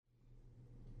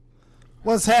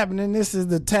What's happening? This is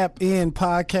the Tap In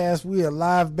podcast. We are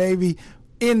live, baby,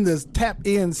 in the Tap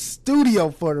In studio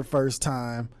for the first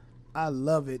time. I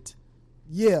love it.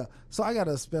 Yeah. So I got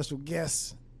a special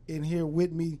guest in here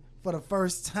with me for the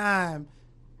first time,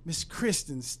 Miss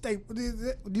Kristen Staple.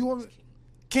 Do you want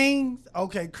King?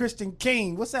 Okay, Kristen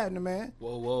King. What's happening, man?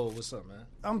 Whoa. What's up, man?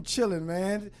 I'm chilling,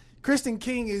 man. Kristen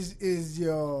King is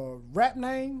your rap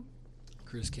name?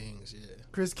 Chris Kings, yeah.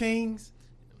 Chris Kings?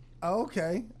 Oh,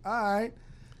 okay, all right.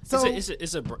 So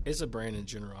it's a brand in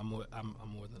general. I'm more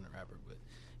than a rapper, but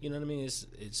you know what I mean.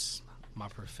 It's my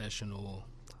professional.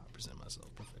 I present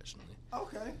myself professionally.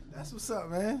 Okay, that's what's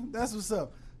up, man. That's what's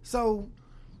up. So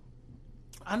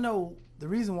I know the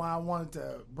reason why I wanted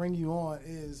to bring you on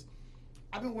is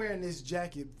I've been wearing this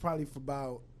jacket probably for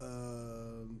about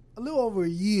a little over a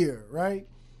year, right?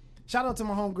 Shout out to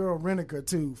my homegirl Renica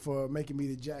too for making me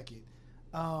the jacket.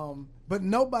 But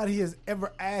nobody has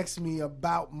ever asked me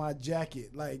about my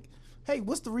jacket. Like, hey,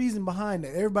 what's the reason behind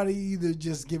that? Everybody either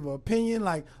just give an opinion,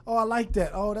 like, oh, I like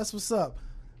that. Oh, that's what's up.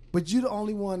 But you the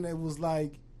only one that was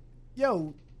like,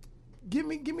 yo, give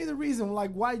me the reason,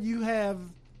 like, why you have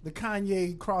the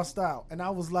Kanye crossed out. And I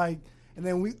was like, and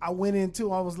then I went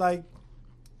into, I was like,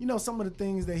 you know, some of the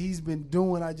things that he's been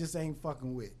doing, I just ain't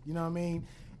fucking with. You know what I mean?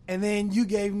 And then you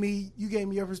gave me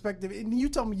your perspective, and you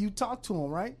told me you talked to him,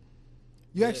 right?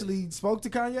 You actually spoke to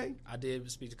Kanye? I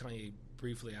did speak to Kanye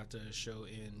briefly after a show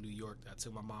in New York that I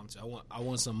took my mom to. I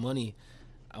want some money.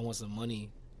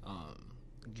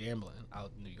 Gambling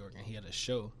out in New York, and he had a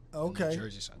show in New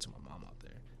Jersey, so I took my mom out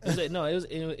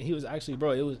there. He was actually,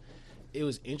 bro. It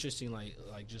was interesting, like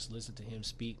just listen to him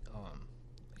speak.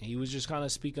 And he was just kind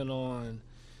of speaking on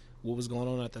what was going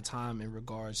on at the time in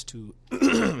regards to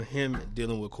him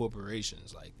dealing with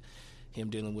corporations, like him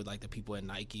dealing with like the people at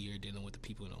Nike or dealing with the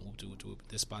people in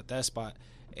this spot, that spot,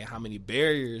 and how many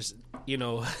barriers, you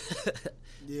know,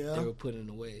 they were putting in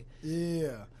the way.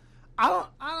 Yeah.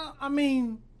 I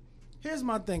mean, here's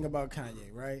my thing about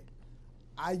Kanye, right?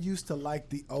 I used to like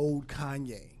the old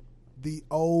Kanye,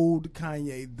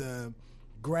 the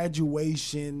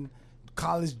graduation,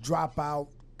 college dropout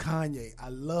Kanye. I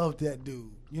loved that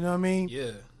dude. You know what I mean?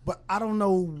 Yeah. But I don't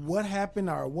know what happened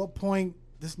or at what point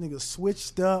this nigga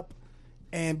switched up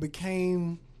and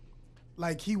became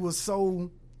like he was so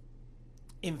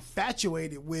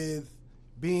infatuated with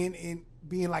being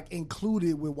like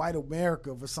included with white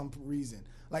America for some reason.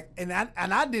 Like and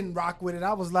I didn't rock with it.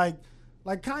 I was like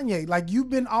Kanye, like you've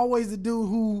been always the dude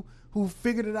who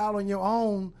figured it out on your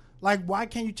own. Like why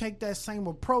can't you take that same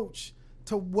approach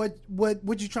to what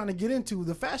you're trying to get into,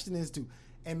 the fashion institute?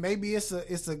 And maybe it's a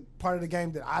part of the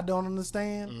game that I don't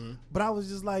understand. But I was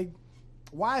just like,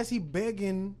 why is he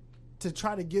begging to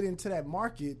try to get into that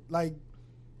market? Like,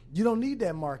 you don't need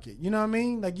that market. You know what I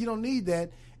mean? Like, you don't need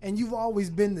that. And you've always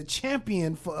been the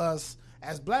champion for us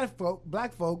as black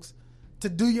folks to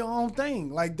do your own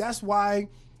thing. Like, that's why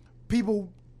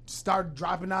people start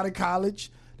dropping out of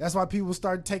college. That's why people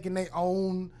start taking their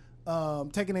own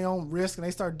risk and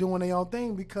they start doing their own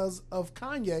thing because of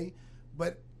Kanye.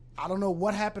 But I don't know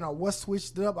what happened or what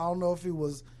switched it up. I don't know if it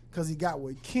was because he got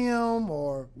with Kim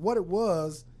or what it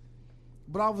was.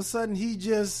 But all of a sudden, he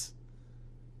just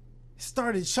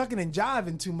started shucking and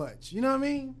jiving too much. You know what I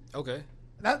mean? Okay.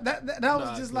 That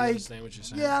was just like, what you're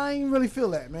saying. Yeah, I ain't really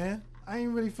feel that, man. I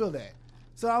ain't really feel that.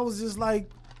 So I was just like,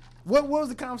 what was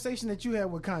the conversation that you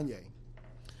had with Kanye?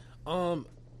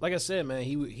 Like I said, man,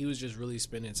 he was just really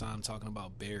spending time talking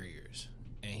about barriers,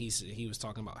 and he was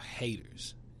talking about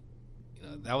haters. You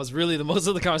know, that was really the most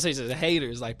of the conversation. The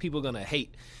haters, like people gonna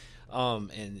hate.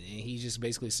 And he just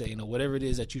basically say, you know, whatever it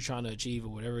is that you're trying to achieve or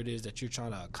whatever it is that you're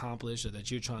trying to accomplish or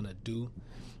that you're trying to do,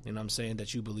 you know what I'm saying,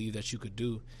 that you believe that you could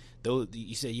do, though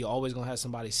you say you're always going to have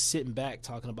somebody sitting back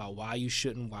talking about why you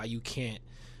shouldn't, why you can't,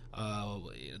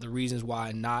 the reasons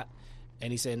why not.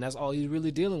 And he said, and that's all he's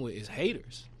really dealing with is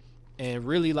haters. And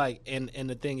really like, and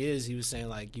the thing is, he was saying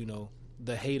like, you know,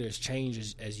 the haters change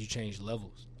as you change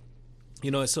levels.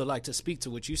 You know, so like to speak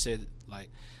to what you said, like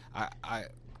I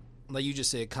like you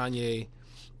just said, Kanye,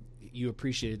 you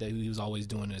appreciated that he was always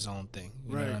doing his own thing.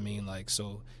 You know what I mean? Like,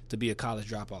 so to be a college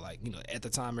dropout, like, you know, at the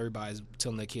time, everybody's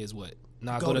telling their kids what?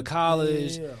 Go to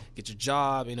college, get your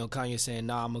job. You know, Kanye saying,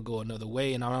 nah, I'm going to go another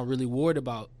way, and I'm not really worried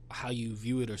about how you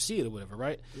view it or see it or whatever,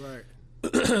 right? Right.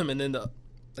 And then,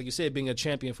 like you said, being a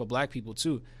champion for black people,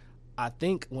 too. I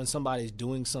think when somebody's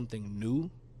doing something new,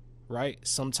 right,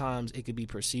 sometimes it could be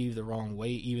perceived the wrong way,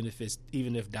 even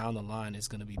if down the line it's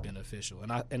going to be beneficial.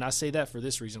 And I say that for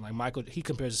this reason. Like Michael, he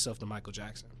compares himself to Michael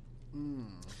Jackson.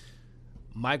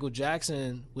 Michael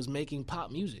Jackson was making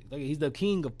pop music. Like he's the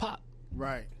king of pop.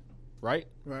 Right. Right?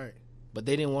 Right. But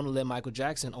they didn't want to let Michael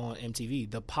Jackson on MTV,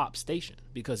 the pop station,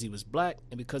 because he was black,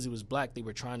 and because he was black, they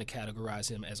were trying to categorize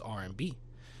him as R&B.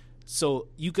 So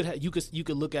you could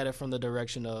look at it from the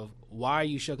direction of, why are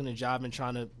you shucking a job and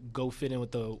trying to go fit in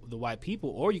with the white people?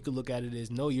 Or you could look at it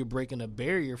as, no, you're breaking a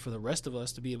barrier for the rest of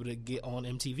us to be able to get on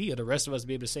MTV, or the rest of us to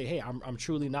be able to say, hey, I'm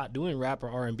truly not doing rap or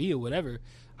R&B or whatever.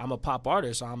 I'm a pop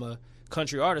artist, or I'm a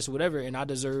country artist or whatever, and I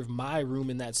deserve my room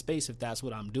in that space if that's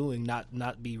what I'm doing,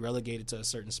 not be relegated to a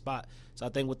certain spot. So I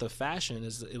think with the fashion,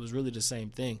 it was really the same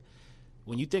thing.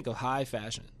 When you think of high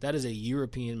fashion, that is a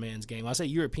European man's game. When I say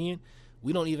European,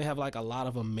 we don't even have like a lot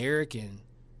of American,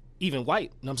 even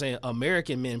white, you know what I'm saying,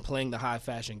 American men playing the high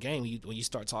fashion game when you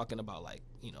start talking about, like,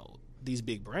 you know, these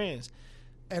big brands.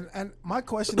 And my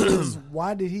question is,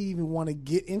 why did he even want to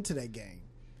get into that game?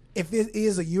 If it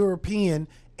is a European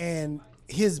and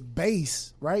his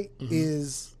base, right,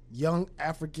 is young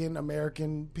African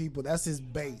American people, that's his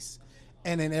base.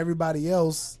 And then everybody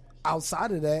else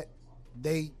outside of that,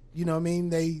 they, you know what I mean,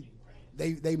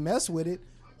 they mess with it.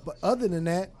 But other than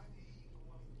that,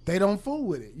 they don't fool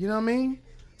with it. You know what I mean?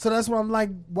 So that's why I'm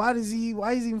like, why is he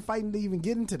even fighting to even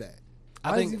get into that?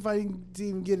 Why is he fighting to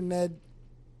even get in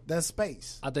that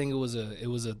space? I think it was a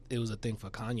thing for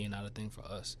Kanye, not a thing for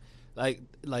us.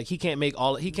 Like he can't make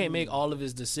all of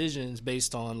his decisions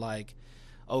based on, like,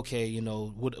 okay, you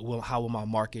know, how will my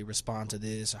market respond to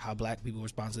this, or how black people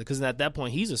respond to it? Because at that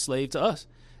point, he's a slave to us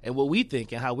and what we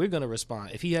think and how we're going to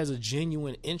respond. If he has a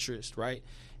genuine interest, right,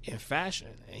 in fashion,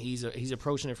 and he's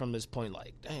approaching it from this point,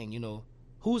 like, dang, you know,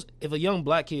 if a young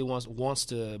black kid wants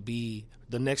to be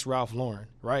the next Ralph Lauren,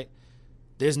 right?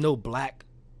 There's no black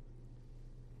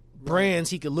brands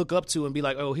he could look up to and be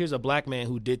like, oh, here's a black man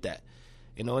who did that.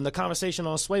 You know, and the conversation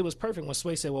on Sway was perfect when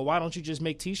Sway said, well, why don't you just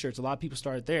make T-shirts? A lot of people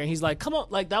started there. And he's like, come on,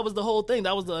 like, that was the whole thing.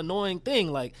 That was the annoying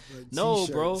thing. Like, no,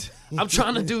 bro, I'm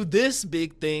trying to do this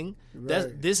big thing.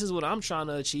 Right. This is what I'm trying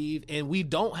to achieve. And we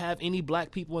don't have any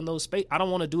black people in those spaces. I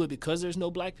don't want to do it because there's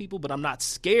no black people, but I'm not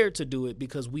scared to do it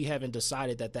because we haven't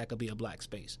decided that could be a black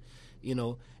space. You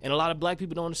know, and a lot of black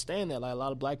people don't understand that. Like, a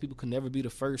lot of black people can never be the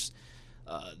first.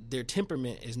 Their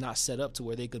temperament is not set up to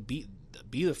where they could be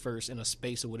the first in a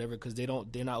space or whatever, because they're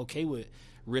not okay with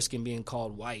risking being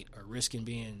called white or risking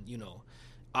being, you know,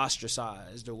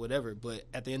 ostracized or whatever. But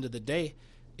at the end of the day,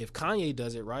 if Kanye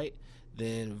does it right,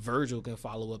 then Virgil can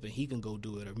follow up and he can go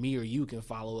do it, or me or you can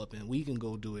follow up and we can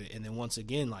go do it. And then once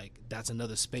again, like, that's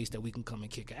another space that we can come and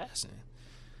kick ass in.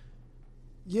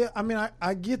 Yeah, I mean,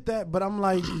 I get that, but I'm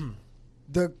like,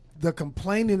 the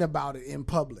complaining about it in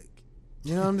public.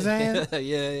 You know what I'm saying?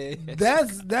 Yeah.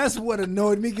 That's what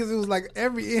annoyed me, because it was like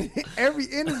every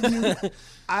interview,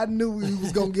 I knew he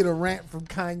was gonna get a rant from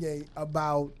Kanye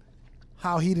about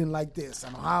how he didn't like this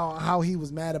and how he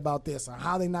was mad about this or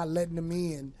how they not letting him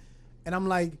in, and I'm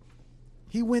like,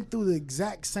 he went through the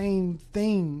exact same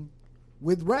thing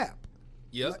with rap.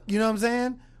 Yep. You know what I'm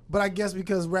saying? But I guess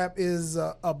because rap is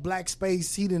a black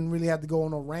space, he didn't really have to go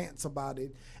on no rants about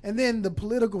it. And then the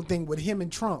political thing with him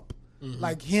and Trump,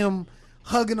 like him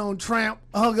hugging on Trump.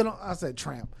 Hugging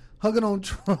on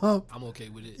Trump. I'm okay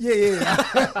with it.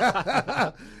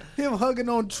 Yeah. Him hugging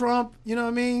on Trump, you know what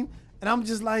I mean? And I'm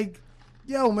just like,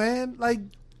 yo, man, like,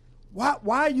 why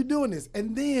are you doing this?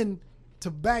 And then to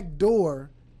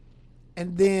backdoor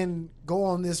and then go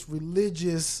on this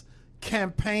religious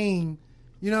campaign,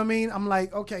 you know what I mean? I'm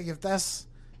like, okay, if that's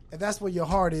where your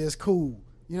heart is, cool.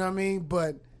 You know what I mean?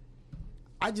 But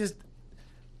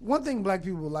one thing black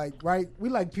people like, right? We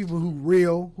like people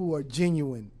who are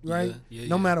genuine, right? Yeah.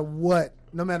 No matter what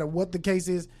the case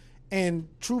is. And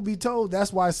truth be told,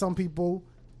 that's why some people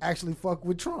actually fuck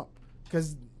with Trump,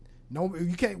 because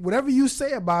you can't. Whatever you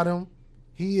say about him,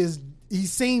 he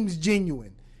seems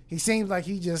genuine. He seems like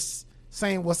he just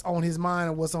saying what's on his mind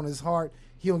and what's on his heart.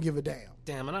 He don't give a damn.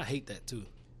 Damn, and I hate that too.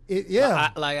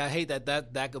 I hate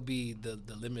that could be the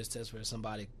litmus test where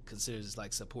somebody considers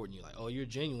like supporting you. Like, oh, you're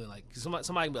genuine. Like, somebody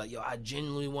can be like, yo, I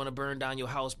genuinely want to burn down your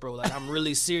house, bro. Like, I'm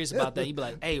really serious about that. You'd be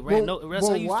like, hey, Rand, that's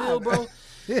how you feel, bro?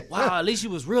 Wow, at least you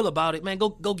was real about it, man. Go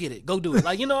get it. Go do it.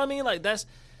 Like, you know what I mean? Like,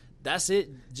 that's it.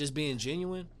 Just being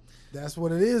genuine. That's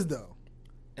what it is, though.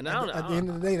 And at the end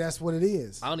of the day, that's what it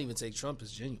is. I don't even take Trump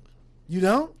as genuine. You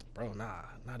don't? Bro, nah,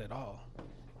 not at all.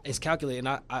 It's calculated,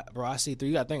 and I see through.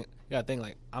 You gotta think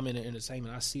like, I'm in the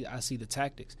entertainment. I see the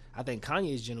tactics. I think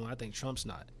Kanye is genuine. I think Trump's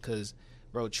not, because,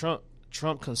 bro, Trump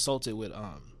consulted with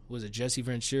was it Jesse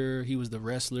Ventura? He was the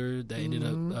wrestler that ended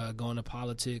up going to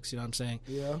politics. You know what I'm saying?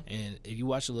 Yeah. And if you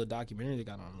watch a little documentary they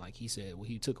got on him, like, he said what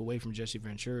he took away from Jesse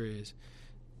Ventura is,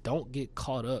 don't get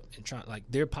caught up in trying. Like,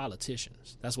 they're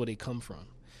politicians. That's where they come from.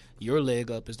 Your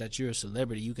leg up is that you're a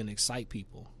celebrity. You can excite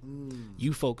people.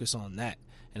 You focus on that.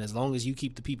 And as long as you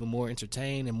keep the people more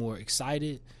entertained and more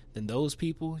excited than those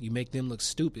people, you make them look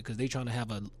stupid because they trying to have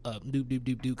a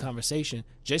doop conversation.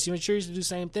 Jesse Ventura used to do the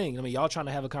same thing. I mean, y'all trying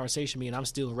to have a conversation with me, and I'm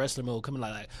still in wrestler mode, coming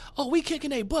like, oh, we kicking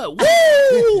their butt,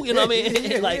 woo! You know what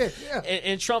I mean?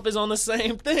 And Trump is on the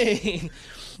same thing.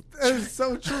 That's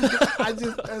so true.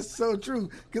 That's so true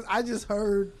because I just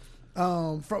heard I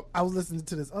was listening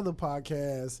to this other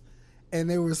podcast, and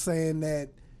they were saying that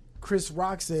Chris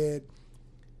Rock said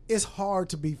it's hard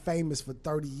to be famous for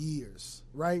 30 years,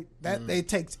 right? That it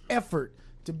takes effort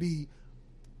to be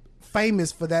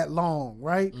famous for that long,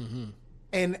 right? Mm-hmm.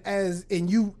 And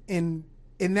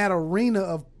in that arena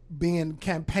of being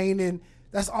campaigning,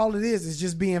 that's all it is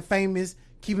just being famous,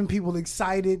 keeping people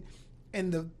excited,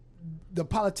 and the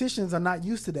politicians are not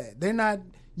used to that. They're not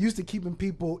used to keeping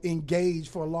people engaged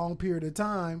for a long period of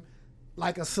time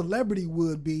like a celebrity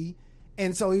would be.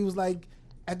 And so he was like,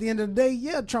 at the end of the day,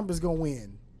 yeah, Trump is going to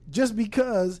win. Just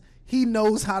because he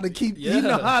knows how to he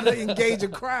know how to engage a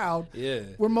crowd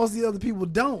where most of the other people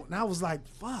don't. And I was like,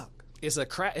 fuck. It's a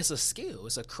it's a skill.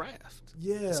 It's a craft.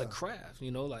 Yeah. It's a craft.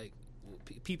 You know, like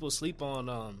people sleep on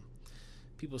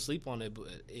it, but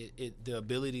the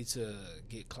ability to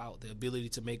get clout, the ability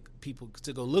to make people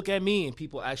to go look at me and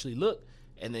people actually look,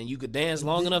 and then you could dance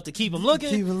long enough to keep them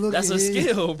looking. That's a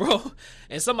skill, bro.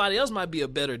 And somebody else might be a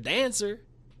better dancer,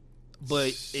 but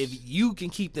if you can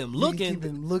keep them looking,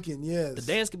 yes. The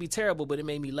dance could be terrible, but it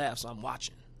made me laugh, so I'm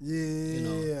watching. Yeah. You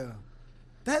know?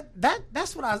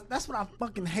 That's what I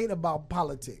fucking hate about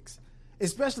politics,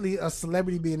 especially a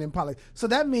celebrity being in politics. So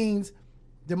that means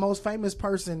the most famous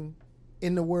person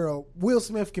in the world, Will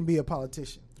Smith, can be a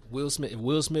politician. Will Smith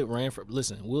ran for.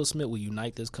 Listen, Will Smith will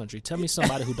unite this country. Tell me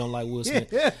somebody who don't like Will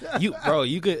Smith. You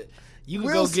could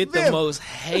go get the most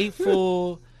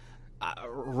hateful,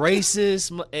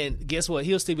 racist, and guess what?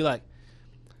 He'll still be like,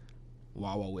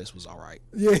 Wild Wild West was all right.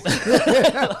 Yeah.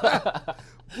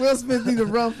 Will Smith need to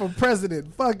run for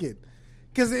president. Fuck it.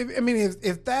 Because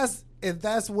if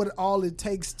that's what all it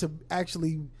takes to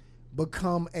actually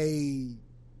become a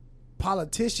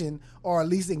politician or at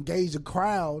least engage a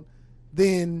crowd,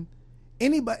 then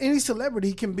any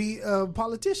celebrity can be a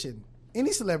politician.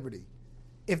 Any celebrity.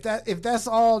 If that's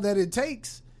all that it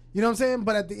takes, you know what I'm saying?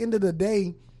 But at the end of the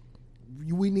day,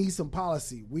 we need some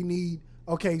policy. We need,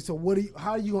 okay, so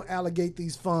how are you gonna allocate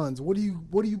these funds? What do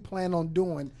you plan on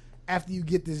doing after you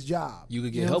get this job? You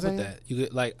could get help with that. You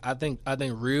could, like, I think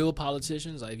real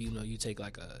politicians, like, you take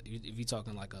like if you're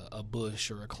talking like a Bush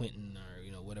or a Clinton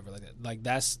or whatever like that, like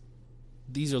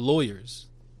these are lawyers.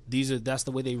 That's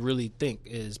the way they really think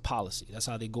is policy. That's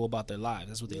how they go about their lives.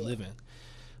 That's what they live in.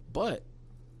 But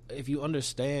if you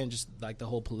understand just like the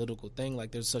whole political thing,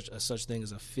 like there's such thing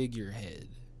as a figurehead,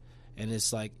 and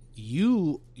it's like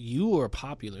you are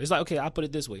popular. It's like, okay, I put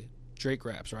it this way: Drake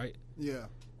raps, right? Yeah.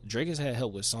 Drake has had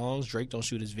help with songs. Drake don't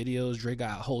shoot his videos. Drake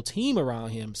got a whole team around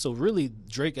him. So really,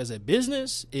 Drake as a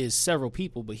business is several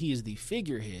people, but he is the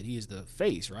figurehead. He is the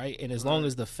face, right? And as long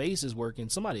as the face is working,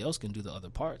 somebody else can do the other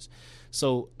parts.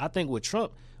 So I think with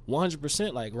Trump,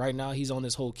 100%, like right now he's on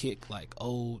this whole kick, like,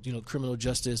 oh, criminal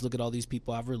justice, look at all these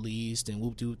people I've released and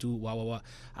whoop doo doo, wah wah wah.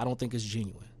 I don't think it's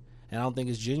genuine. And I don't think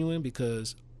it's genuine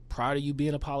because prior to you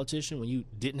being a politician, when you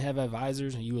didn't have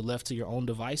advisors and you were left to your own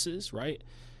devices, right?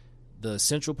 The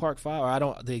Central Park 5,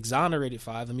 or the exonerated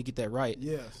 5, let me get that right.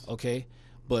 Yes. Okay.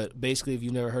 But basically, if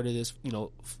you've never heard of this,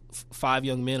 5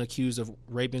 young men accused of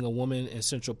raping a woman in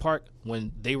Central Park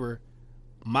when they were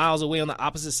miles away on the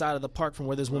opposite side of the park from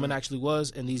where this woman actually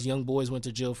was, and these young boys went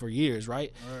to jail for years,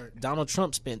 right? Donald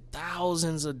Trump spent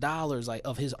thousands of dollars, like,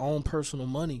 of his own personal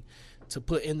money to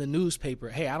put in the newspaper,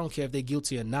 hey, I don't care if they're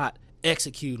guilty or not,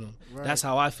 execute them. Right. That's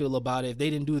how I feel about it. If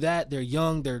they didn't do that, they're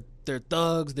young, they're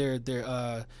thugs,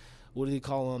 they're what do they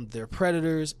call them? They're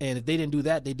predators. And if they didn't do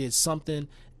that, they did something,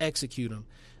 execute them.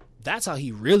 That's how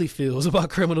he really feels about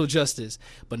criminal justice.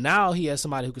 But now he has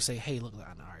somebody who can say, hey, look, all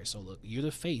right, so look, you're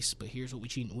the face, but here's what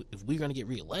if we're going to get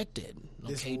reelected,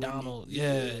 okay, Donald,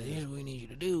 here's what we need you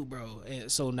to do, bro.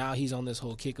 And so now he's on this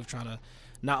whole kick of trying to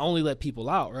not only let people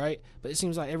out, right? But it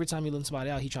seems like every time he lets somebody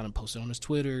out, he's trying to post it on his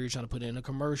Twitter, he's trying to put it in a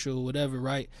commercial, whatever,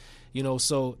 right?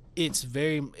 So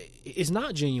it's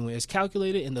not genuine. It's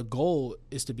calculated, and the goal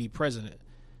is to be president.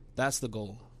 That's the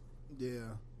goal. Yeah.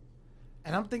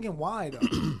 And I'm thinking, why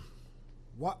though?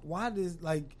 why does,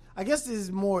 like, I guess this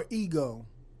is more ego.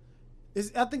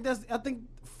 I think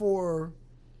for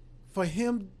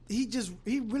him, he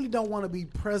really don't want to be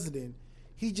president.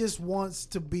 He just wants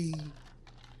to be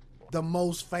the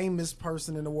most famous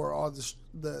person in the world,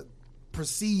 or the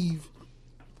perceived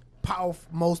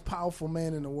most powerful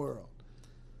man in the world.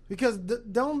 Because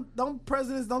don't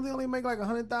presidents don't they only make like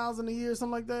 100,000 a year or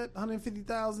something like that?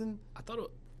 150,000. I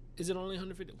thought is it only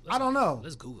 150? I don't know.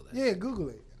 Let's Google that. Yeah, Google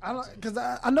it. I don't because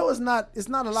I know it's not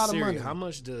a lot Siri, of money. How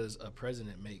much does a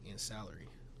president make in salary?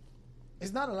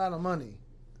 It's not a lot of money.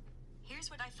 Here's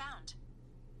what I found.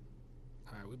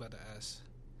 All right, we about to ask.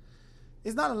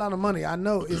 It's not a lot of money. I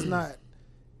know it's not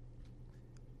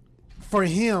for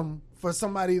him. For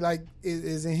somebody like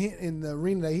is in the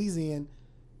arena that he's in,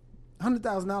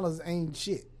 $100,000 ain't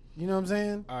shit. You know what I'm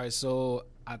saying? All right, so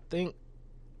I think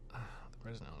the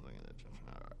president.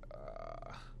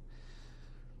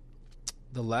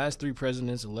 The last 3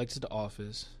 presidents elected to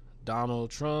office,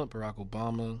 Donald Trump, Barack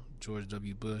Obama, George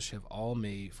W. Bush, have all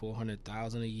made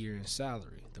 $400,000 a year in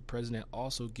salary. The president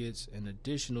also gets an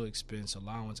additional expense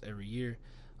allowance every year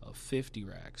of 50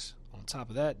 racks. On top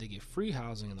of that, they get free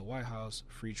housing in the White House,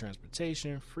 free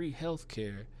transportation, free health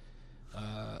care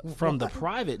from the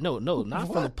private. No, not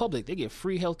from the public. They get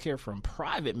free health care from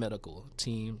private medical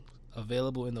team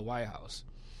available in the White House.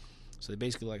 So they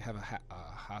basically like have a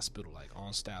hospital like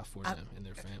on staff for them and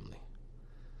their family.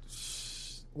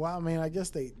 Well, I mean, I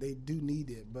guess they do need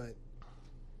it, but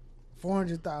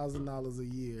 $400,000 a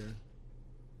year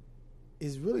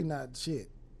is really not shit.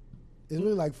 It's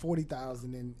really like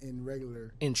 40,000 in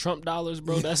regular. In Trump dollars,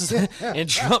 bro. That's in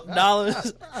Trump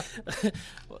dollars.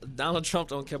 Donald Trump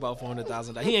don't care about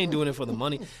 $400,000. He ain't doing it for the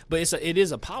money, but it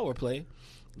is a power play.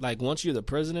 Like once you're the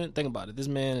president, think about it. This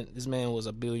man was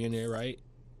a billionaire, right?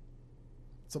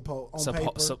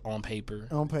 On paper.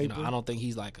 You know, I don't think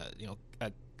he's like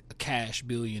a cash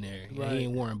billionaire. Right. He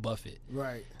ain't Warren Buffett.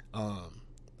 Right.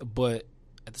 But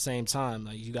at the same time,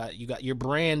 like you got your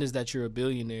brand is that you're a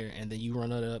billionaire, and then you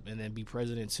run it up and then be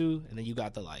president too, and then you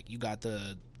got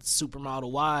the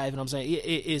supermodel wife. And I'm saying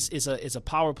it's a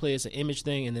power play, it's an image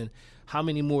thing, and then how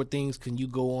many more things can you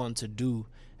go on to do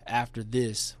after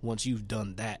this once you've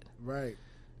done that? Right.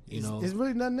 You know, it's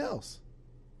really nothing else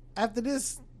after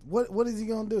this. What is he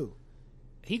gonna do?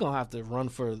 He gonna have to run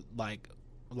for like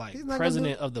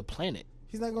president of the planet.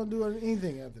 He's not gonna do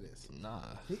anything after this. Nah.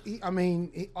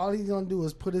 All he's gonna do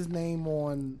is put his name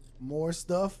on more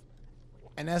stuff,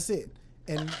 and that's it.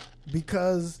 And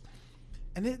because,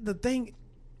 the thing,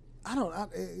 I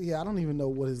don't even know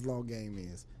what his long game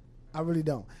is. I really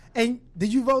don't. And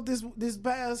did you vote this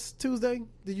past Tuesday?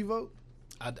 Did you vote?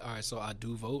 All right, so I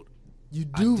do vote. You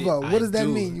do vote. What does that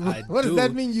mean? What does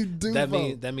that mean? You do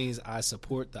vote. That means I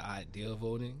support the idea of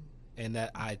voting, and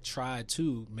that I try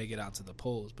to make it out to the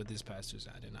polls. But this past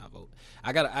Tuesday, I did not vote.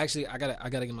 I gotta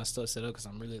get my stuff set up because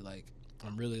I'm really like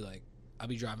I'll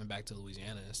be driving back to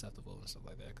Louisiana and stuff to vote and stuff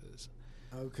like that. Cause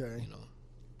okay, you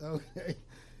know, okay.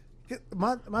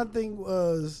 My thing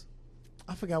was,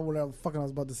 I forgot what I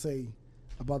was about to say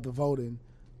about the voting,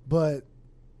 but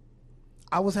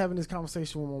I was having this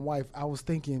conversation with my wife. I was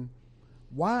thinking,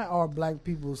 why are black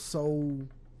people so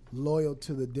loyal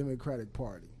to the Democratic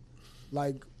Party?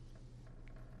 Like,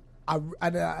 I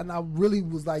really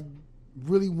was like,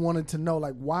 really wanted to know,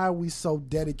 like, why are we so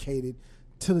dedicated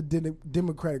to the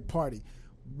Democratic Party?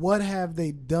 What have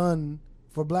they done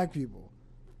for black people?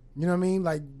 You know what I mean?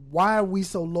 Like, why are we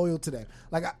so loyal to them?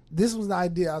 Like, this was the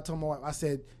idea I told my wife. I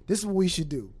said, this is what we should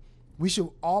do. We should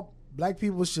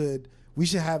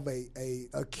have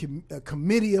a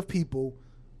committee of people.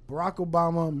 Barack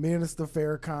Obama, Minister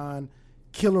Farrakhan,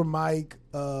 Killer Mike,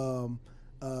 who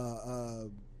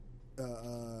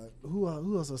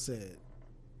else I said?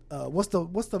 What's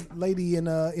the lady in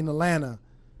Atlanta,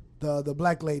 the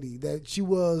black lady that she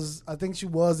was? I think she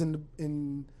was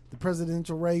in the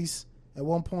presidential race at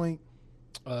one point.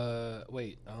 Damn,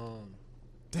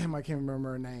 I can't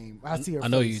remember her name. I see her. I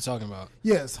know face. who you're talking about.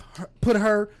 Yes,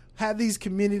 have these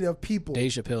community of people.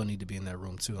 Dave Chappelle need to be in that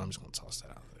room too. I'm just gonna toss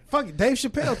that out there. Fuck it, Dave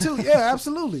Chappelle too. Yeah,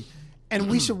 absolutely. And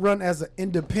we should run as an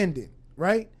independent,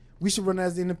 right? We should run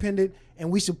as independent, and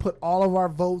we should put all of our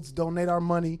votes, donate our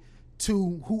money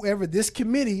to whoever this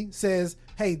committee says,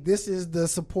 hey, this is the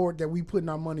support that we putting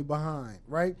our money behind,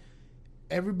 right?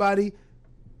 Everybody,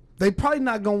 they probably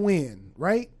not gonna win,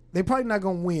 right? They probably not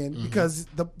gonna win because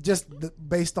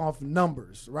based off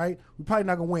numbers, right? We're probably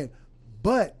not gonna win.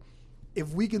 But if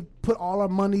we can put all our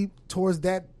money towards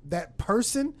that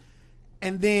person,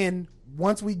 and then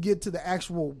once we get to the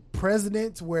actual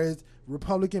presidents, where it's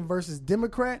Republican versus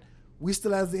Democrat, we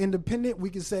still as the independent, we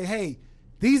can say, hey,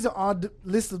 these are our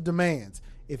list of demands.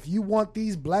 If you want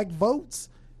these black votes,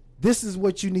 this is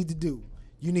what you need to do.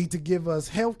 You need to give us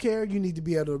health care. You need to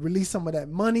be able to release some of that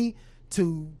money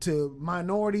to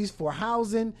minorities for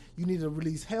housing. You need to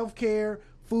release health care,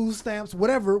 food stamps,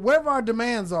 whatever our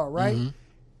demands are, right? Mm-hmm.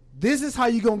 This is how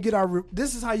you're gonna get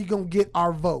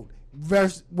our vote.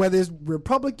 versus whether it's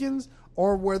Republicans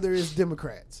or whether it's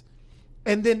Democrats.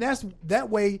 And then that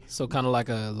way. So kind of like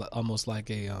almost like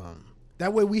a.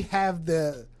 That way we have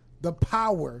the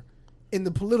power in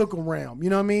the political realm. You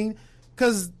know what I mean?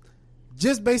 Because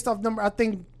just based off number, I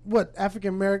think what African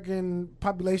American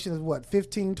population is what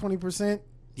 15, 20%,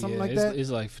 something like that. It's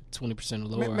like 20%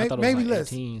 lower. I thought it was maybe like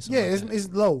less. 18. Yeah, like it's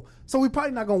low. So we're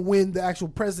probably not gonna win the actual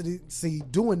presidency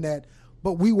doing that,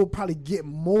 but we will probably get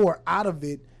more out of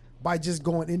it by just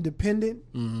going independent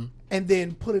and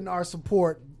then putting our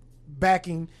support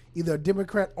backing either a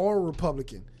Democrat or a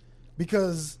Republican.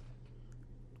 Because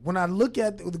when I look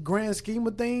at the grand scheme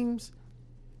of things,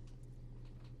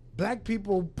 black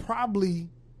people probably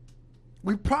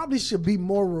should be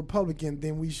more Republican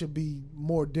than we should be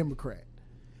more Democrat.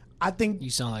 I think you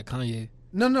sound like Kanye.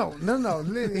 No.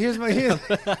 Here's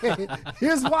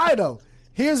why though.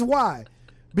 Here's why.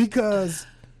 Because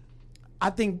I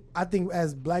think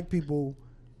as black people,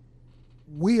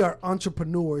 we are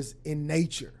entrepreneurs in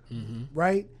nature,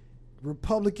 right?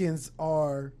 Republicans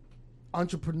are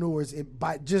entrepreneurs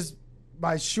by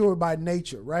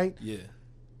nature, right? Yeah.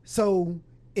 So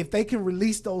if they can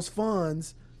release those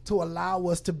funds to allow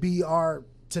us to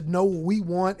know what we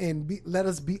want and let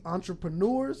us be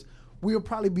entrepreneurs, we'll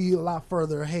probably be a lot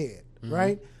further ahead,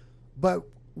 right? But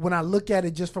when I look at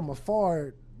it just from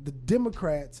afar, the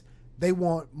Democrats, they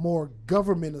want more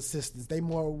government assistance. They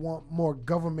want more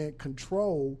government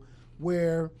control,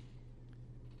 where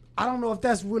I don't know if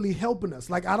that's really helping us.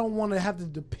 Like, I don't want to have to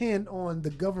depend on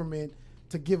the government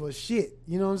to give us shit.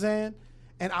 You know what I'm saying?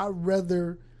 And I'd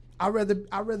rather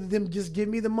them just give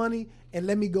me the money and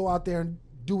let me go out there and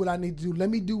do what I need to do. Let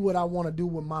me do what I want to do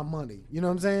with my money. You know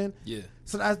what I'm saying? Yeah.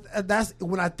 So that's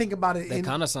when I think about it. That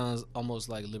kind of sounds almost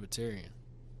like libertarian.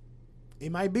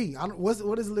 It might be.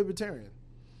 What is libertarian?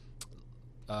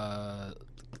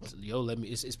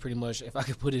 It's pretty much, if I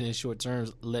could put it in short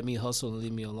terms, let me hustle and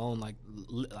leave me alone. Like,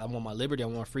 I want my liberty, I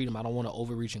want freedom. I don't want to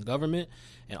overreach in government,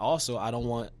 and also I don't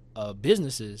want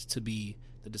businesses to be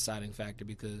the deciding factor,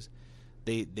 because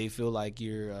they feel like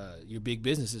your big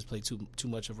businesses play too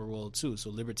much of a role too. So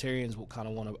libertarians will kind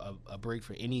of want a break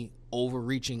for any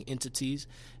overreaching entities,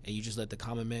 and you just let the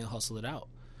common man hustle it out.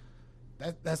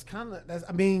 That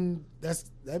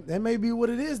may be what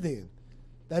it is then.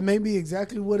 That may be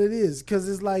exactly what it is, because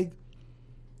it's like,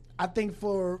 I think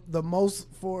for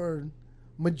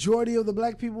majority of the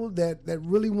black people that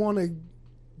really want to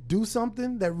do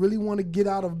something, that really want to get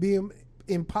out of being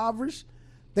impoverished,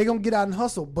 they're going to get out and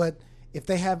hustle. But if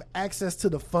they have access to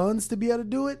the funds to be able to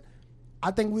do it,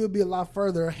 I think we'll be a lot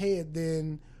further ahead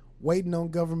than waiting on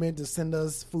government to send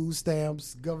us food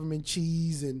stamps, government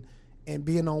cheese, and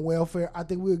being on welfare. I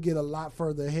think we'll get a lot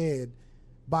further ahead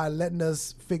by letting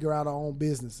us figure out our own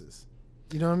businesses.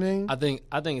 You know what I mean?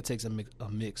 I think it takes a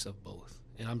mix of both,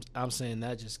 and I'm saying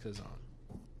that just because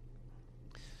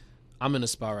I'm in a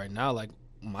spot right now. Like,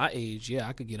 my age, yeah,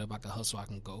 I could get up, I could hustle, I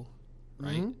can go,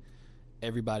 right?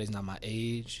 Everybody's not my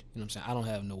age. You know what I'm saying? I don't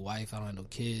have no wife, I don't have no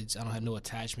kids, I don't have no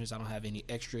attachments, I don't have any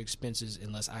extra expenses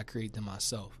unless I create them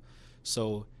myself.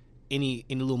 So any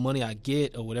little money I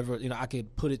get or whatever, I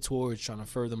could put it towards trying to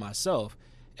further myself.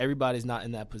 Everybody's not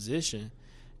in that position.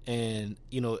 And,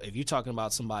 if you're talking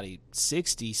about somebody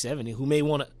 60, 70 who may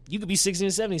want to, you could be 60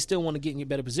 and 70 and still want to get in your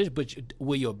better position, but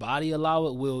will your body allow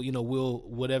it? Will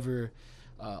whatever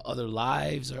other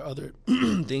lives or other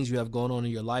things you have going on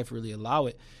in your life really allow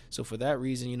it? So for that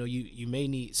reason, you may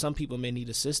need, some people may need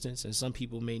assistance, and some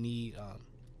people may need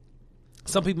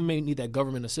that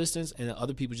government assistance, and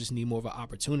other people just need more of an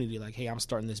opportunity. Like, hey, I'm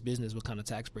starting this business. What kind of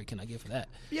tax break can I get for that?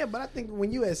 Yeah, but I think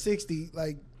when you at 60,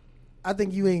 like, I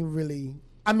think you ain't really.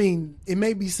 I mean, it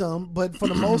may be some, but for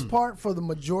the most part, for the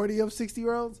majority of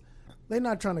 60-year-olds, they're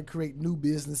not trying to create new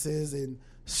businesses and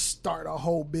start a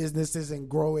whole businesses and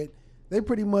grow it. They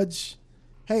pretty much,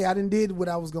 hey, I done did what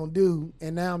I was going to do,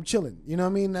 and now I'm chilling. You know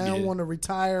what I mean? Now I don't want to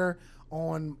retire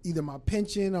on either my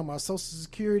pension or my Social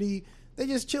Security. They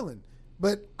just chilling.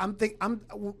 But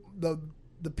the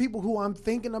people who I'm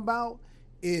thinking about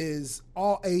is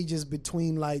all ages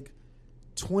between like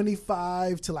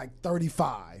 25 to like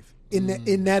 35. In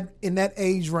that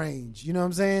age range, you know what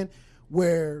I'm saying?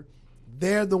 Where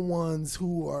they're the ones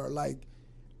who are like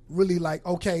really like,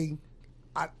 okay,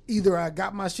 I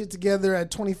got my shit together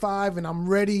at 25 and I'm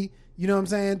ready, you know what I'm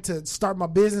saying, to start my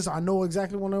business. I know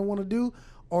exactly what I want to do.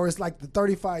 Or it's like the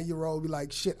 35-year-old be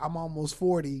like, shit, I'm almost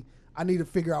 40. I need to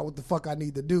figure out what the fuck I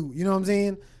need to do. You know what I'm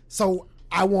saying? So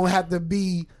I won't have to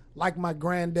be like my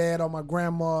granddad or my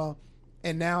grandma,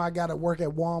 and now I got to work at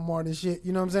Walmart and shit.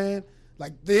 You know what I'm saying?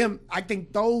 Like them, I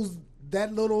think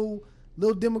that little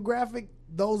demographic,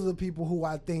 those are the people who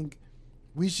I think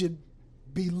we should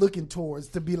be looking towards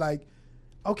to be like,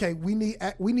 okay, we need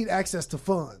access to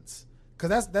funds,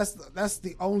 because that's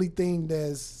the only thing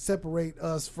that separate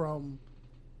us from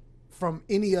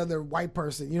any other white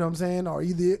person, you know what I'm saying, or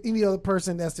either any other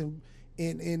person that's in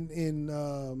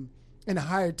a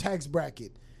higher tax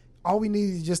bracket. All we need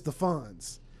is just the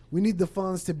funds. We need the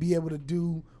funds to be able to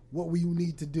do what we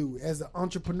need to do as an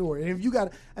entrepreneur. And if you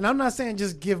got, and I'm not saying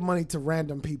just give money to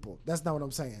random people. That's not what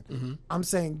I'm saying. Mm-hmm. I'm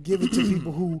saying give it to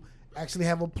people who actually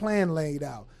have a plan laid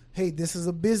out. Hey, this is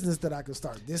a business that I can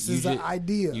start. This is an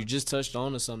idea. You just touched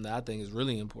on to something that I think is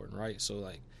really important, right? So,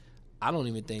 like, I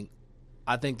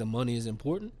think the money is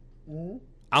important. Mm-hmm.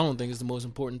 I don't think it's the most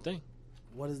important thing.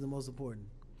 What is the most important?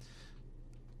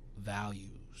 Value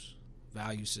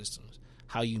systems,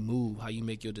 how you move, how you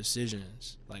make your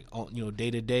decisions, like,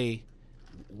 day to day.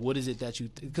 What is it that you?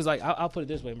 Because like I'll put it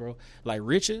this way, bro. Like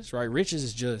riches, right? Riches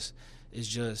is just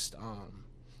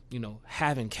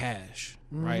having cash,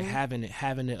 mm-hmm. right?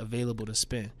 Having it available to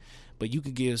spend. But you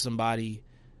could give somebody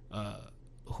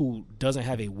who doesn't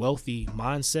have a wealthy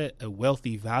mindset, a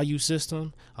wealthy value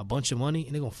system, a bunch of money,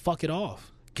 and they're gonna fuck it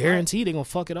off. Guaranteed, they're gonna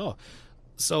fuck it off.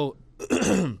 So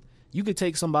you could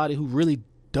take somebody who really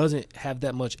doesn't have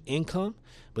that much income,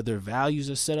 but their values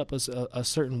are set up a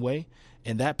certain way,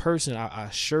 and that person, I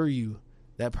assure you,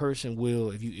 that person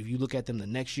will, if you look at them the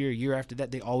next year after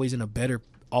that, they always in a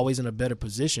better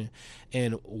position.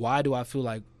 And why do I feel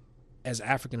like as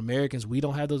African Americans we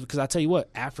don't have those? Because I tell you what,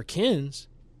 Africans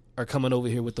are coming over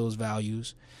here with those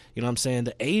values. You know what I'm saying?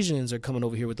 The Asians are coming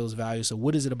over here with those values. So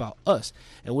what is it about us?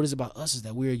 And what is it about us is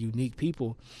that we're a unique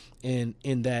people, and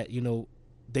in that,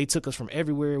 they took us from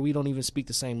everywhere. We don't even speak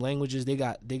the same languages. They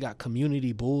got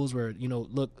community bulls where,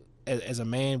 look, as a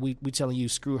man, we telling you,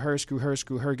 screw her,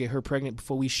 get her pregnant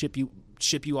before we ship you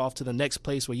off to the next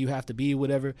place where you have to be,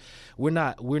 whatever. We're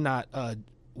not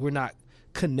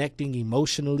connecting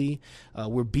emotionally.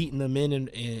 We're beating them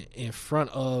in front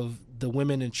of the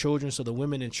women and children, so the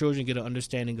women and children get an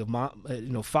understanding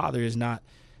of father is not,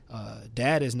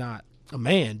 dad is not a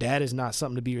man. Dad is not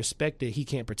something to be respected. He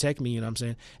can't protect me, you know what I'm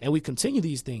saying? And we continue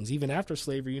these things even after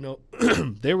slavery.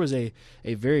 There was a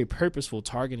very purposeful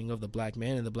targeting of the black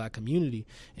man and the black community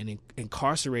and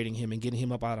incarcerating him and getting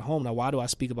him up out of home. Now, why do I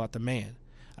speak about the man?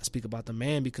 I speak about the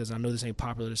man because I know this ain't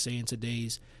popular to say in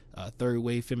today's third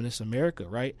wave feminist America,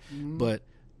 right? Mm-hmm. But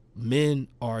men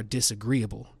are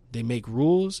disagreeable. They make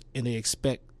rules and they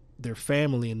expect their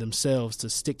family and themselves to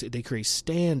stick to. They create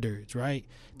standards, right?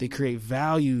 They create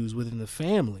values within the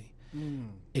family.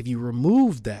 If you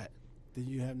remove that,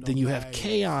 then you have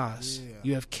chaos. Yeah.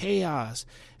 You have chaos,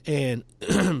 and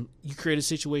you create a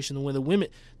situation where the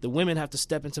women have to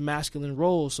step into masculine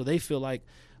roles, so they feel like,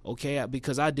 okay,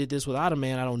 because I did this without a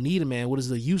man, I don't need a man. What is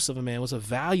the use of a man? What's the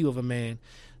value of a man?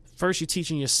 First, you're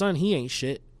teaching your son he ain't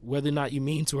shit, whether or not you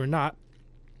mean to or not.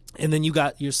 And then you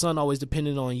got your son always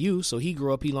dependent on you. So he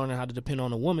grew up, he learning how to depend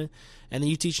on a woman. And then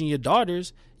you teaching your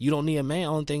daughters, you don't need a man.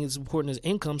 Only thing that's important is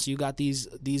income. So you got these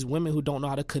women who don't know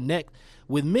how to connect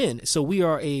with men. So we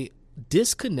are a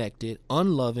disconnected,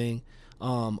 unloving,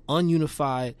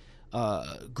 ununified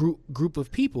group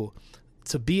of people.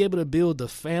 To be able to build the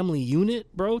family unit,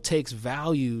 bro, takes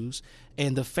values.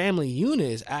 And the family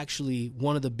unit is actually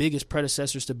one of the biggest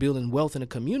predecessors to building wealth in a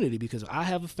community, because I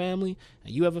have a family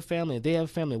and you have a family and they have a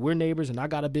family. We're neighbors and I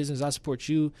got a business. I support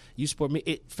you. You support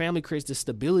me. Family creates the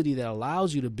stability that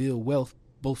allows you to build wealth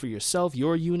both for yourself,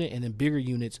 your unit, and then bigger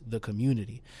units, the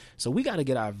community. So we got to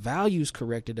get our values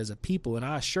corrected as a people. And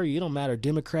I assure you, it don't matter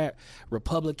Democrat,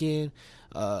 Republican,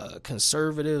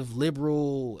 conservative,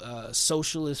 liberal,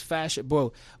 socialist, fascist,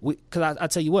 bro. Because I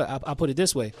tell you what, I put it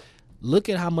this way. Look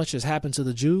at how much has happened to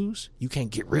the Jews. You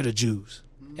can't get rid of Jews.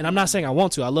 And I'm not saying I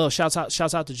want to. I love shouts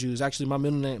out to Jews. Actually, my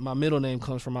middle name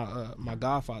comes from my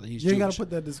godfather. He's Jewish. You ain't gotta put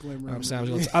that disclaimer. I'm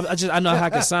saying I know how I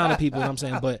can sound to people. You know what I'm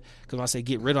saying, but because when I say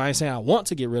get rid of, I ain't saying I want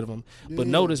to get rid of them. Yeah. But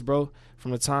notice, bro,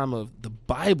 from the time of the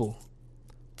Bible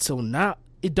till now,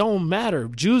 it don't matter.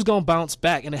 Jews gonna bounce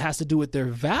back, and it has to do with their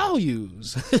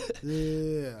values.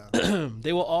 Yeah,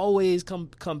 they will always come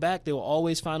back. They will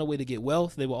always find a way to get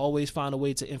wealth. They will always find a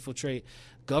way to infiltrate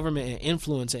government and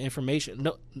influence and information.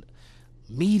 No,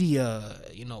 media,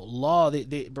 law.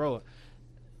 They bro,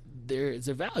 their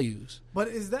values. But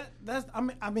is that's?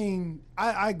 I mean,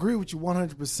 I agree with you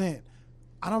 100%.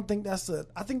 I don't think I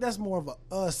think that's more of a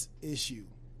us issue.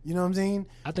 You know what I'm saying?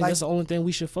 I think that's the only thing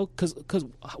we should focus. Because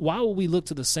why would we look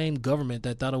to the same government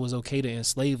that thought it was okay to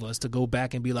enslave us to go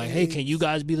back and be like, hey, can you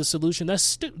guys be the solution?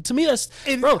 That's to me. It's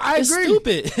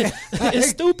stupid. It's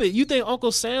stupid. You think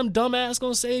Uncle Sam dumbass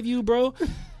gonna save you, bro?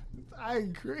 I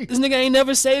agree. This nigga ain't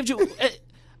never saved you.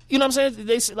 You know what I'm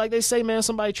saying? They say, man,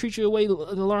 somebody treat you a way to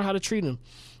learn how to treat them.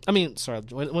 I mean, sorry,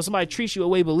 when somebody treats you a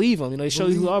way, believe them. You know, they show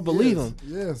you who are, believe them.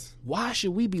 Yes. Why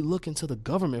should we be looking to the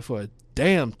government for a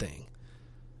damn thing?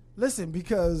 Listen,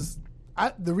 because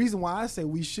the reason why I say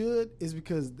we should is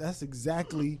because that's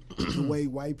exactly the way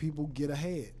white people get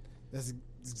ahead. That's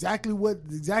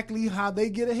exactly how they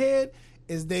get ahead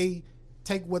is they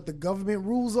take what the government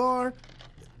rules are,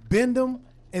 bend them,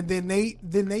 and then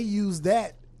they use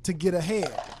that to get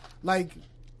ahead. Like,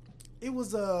 it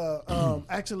was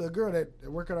actually a girl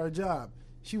that worked at our job.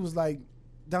 She was like,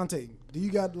 Dante, do you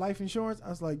got life insurance? I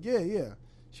was like, yeah.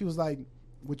 She was like,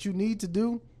 what you need to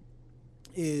do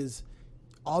is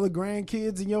all the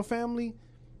grandkids in your family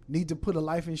need to put a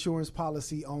life insurance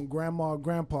policy on grandma or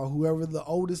grandpa, whoever the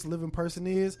oldest living person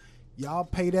is. Y'all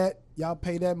pay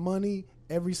that money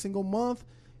every single month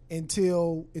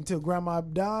until grandma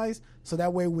dies. So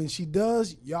that way when she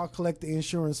does, y'all collect the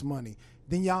insurance money.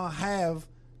 Then y'all have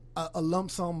a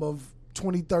lump sum of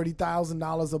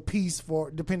 $20,000-$30,000 a piece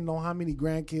for depending on how many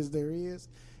grandkids there is.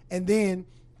 And then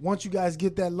once you guys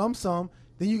get that lump sum,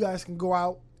 then you guys can go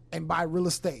out and buy real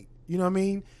estate. You know what I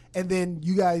mean? And then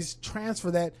you guys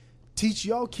transfer that, teach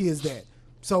your kids that.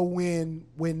 So when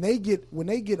they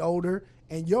get older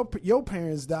and your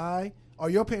parents die or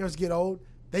your parents get old,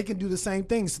 they can do the same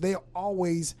thing. So they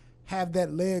always have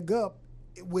that leg up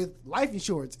with life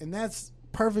insurance, and that's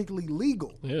perfectly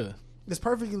legal. Yeah. It's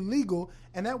perfectly legal,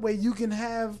 and that way you can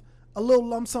have a little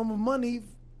lump sum of money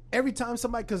every time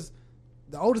somebody, because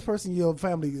the oldest person in your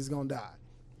family is going to die.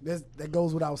 That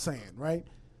goes without saying, right?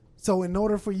 So in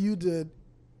order for you to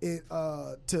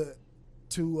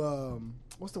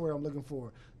what's the word I'm looking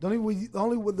for? The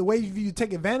only way you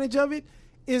take advantage of it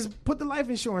is put the life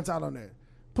insurance out on there.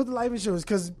 Put the life insurance,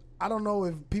 because I don't know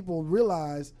if people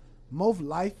realize most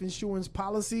life insurance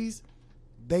policies,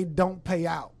 they don't pay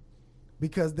out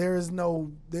because there is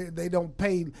no they don't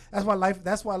pay. That's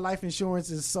why life insurance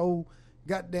is so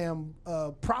goddamn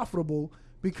profitable,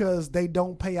 because they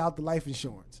don't pay out the life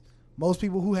insurance. Most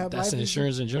people who have that's life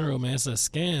insurance in general, man. It's a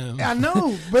scam. I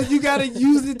know, but you got to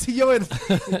use it to your use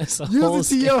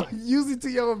it to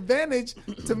your advantage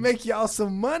to make y'all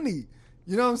some money.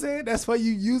 You know what I'm saying? That's why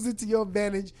you use it to your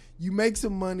advantage. You make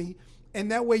some money,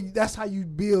 and that way, that's how you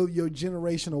build your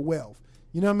generational wealth.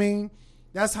 You know what I mean?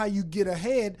 That's how you get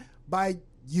ahead, by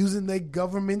using the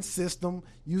government system,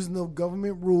 using the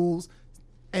government rules,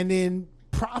 and then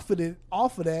profiting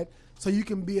off of that, so you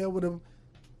can be able to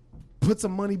put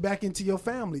some money back into your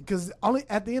family. Because only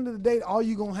at the end of the day, all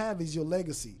you're gonna have is your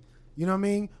legacy. You know what I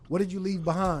mean? What did you leave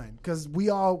behind? Because we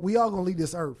all gonna leave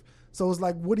this earth. So it's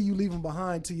like, what are you leaving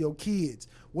behind to your kids?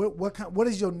 What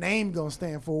is your name gonna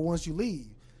stand for once you leave?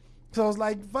 So it's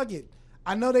like, fuck it.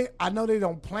 I know they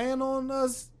don't plan on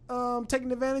us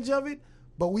taking advantage of it,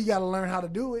 but we got to learn how to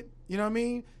do it. You know what I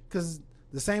mean? Because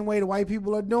the same way the white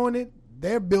people are doing it,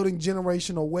 they're building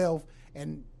generational wealth.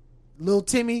 And little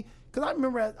Timmy, because I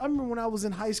remember when I was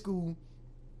in high school,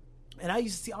 and I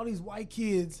used to see all these white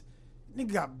kids,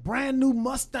 nigga got brand new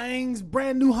Mustangs,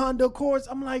 brand new Honda Accords.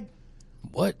 I'm like,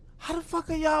 what? How the fuck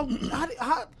are y'all?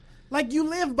 How like, you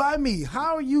live by me?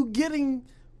 How are you getting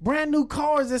brand new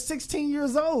cars at 16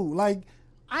 years old? Like,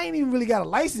 I ain't even really got a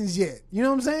license yet. You know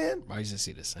what I'm saying? I used to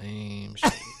see the same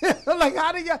shit. Like,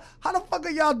 how the fuck are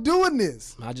y'all doing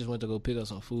this? I just went to go pick up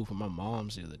some food for my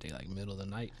mom's the other day, like middle of the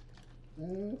night.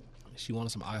 Mm-hmm. She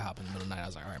wanted some IHOP in the middle of the night. I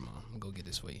was like, all right, mom, I'm gonna go get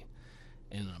this for you.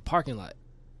 And in the parking lot,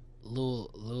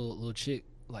 little chick,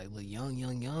 like little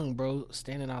young, bro,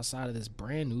 standing outside of this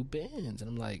brand new Benz. And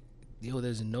I'm like, yo,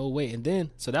 there's no way. And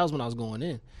then, so that was when I was going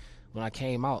in. When I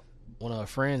came out, one of her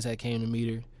friends had came to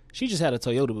meet her. She just had a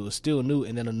Toyota, but it was still new.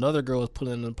 And then another girl was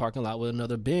pulling in the parking lot with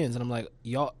another Benz. And I'm like,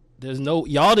 y'all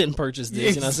didn't purchase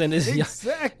this. You know what I'm saying? This,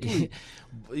 exactly.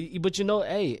 But you know,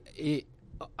 hey,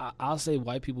 I'll say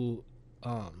white people,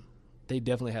 they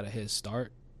definitely had a head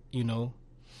start, you know.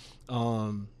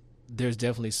 There's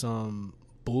definitely some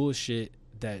bullshit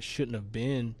that shouldn't have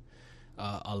been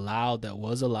allowed, that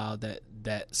was allowed,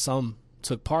 that some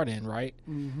took part in, right?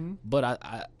 Mm-hmm. But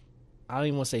I don't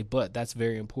even want to say but. That's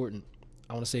very important.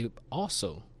 I want to say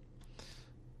also,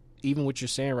 even what you're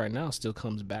saying right now still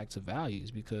comes back to values,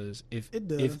 because if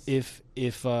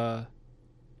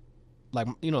like,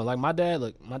 you know, like my dad's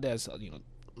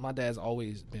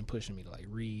always been pushing me to like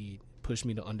read, push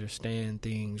me to understand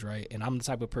things, right? And I'm the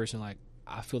type of person, like,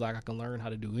 I feel like I can learn how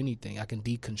to do anything. I can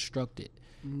deconstruct it,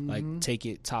 like take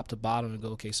it top to bottom and go,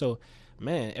 okay, so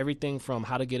man, everything from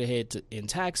how to get ahead in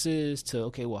taxes to,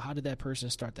 okay, well, how did that person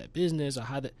start that business, or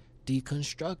how to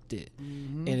deconstruct it.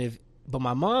 But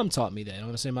my mom taught me that. You know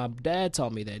what I'm saying? My dad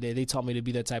taught me that. They taught me to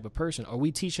be that type of person. Are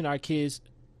we teaching our kids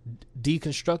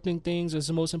deconstructing things is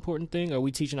the most important thing? Or are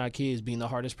we teaching our kids being the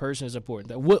hardest person is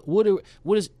important?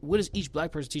 What is each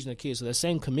black person teaching their kids? So that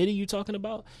same committee you talking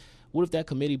about, what if that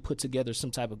committee put together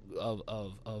some type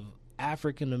of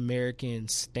African American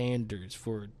standards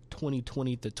for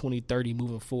 2020 to 2030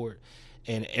 moving forward?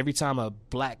 And every time a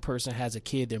black person has a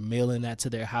kid, they're mailing that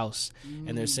to their house,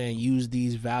 and they're saying, use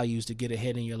these values to get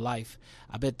ahead in your life.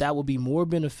 I bet that would be more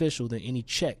beneficial than any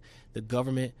check the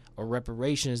government or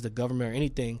reparations, the government or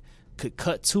anything could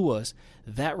cut to us.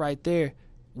 That right there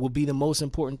will be the most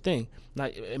important thing. Now,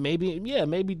 maybe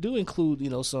do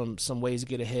include, some ways to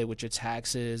get ahead with your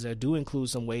taxes, or do include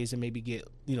some ways to maybe get,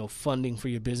 funding for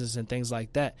your business and things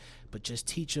like that. But just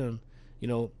teach them,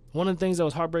 one of the things that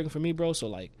was heartbreaking for me, bro. So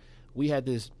like, we had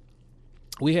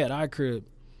our crib,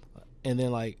 and then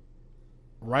like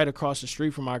right across the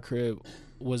street from our crib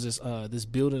was this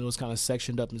building that was kind of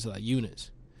sectioned up into like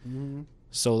units. Mm-hmm.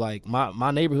 So like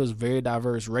my neighborhood is very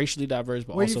diverse, racially diverse,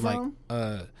 but Where also you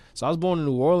from? So I was born in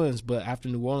New Orleans, but after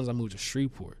New Orleans I moved to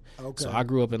Shreveport. Okay. So I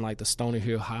grew up in like the Stony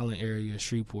Hill Highland area of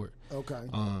Shreveport. Okay.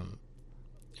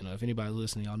 If anybody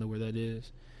listening, y'all know where that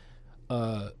is.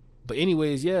 But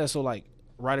anyways, yeah, so like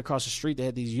right across the street they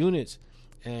had these units.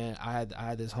 And I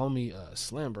had this homie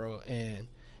Slim, bro, and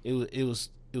it was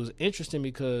interesting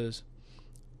because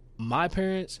my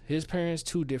parents, his parents,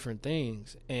 two different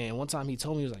things. And one time he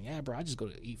told me, he was like, "Yeah, bro, I just go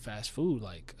to eat fast food.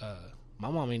 Like, my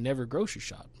mom ain't never grocery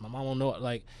shop. My mom don't know it."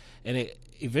 Like, and it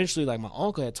eventually, like, my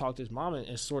uncle had talked to his mom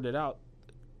and sorted out.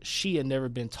 She had never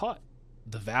been taught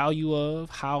the value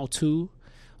of how to.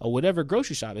 Or whatever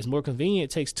grocery shop. It's more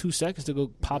convenient. It takes 2 seconds to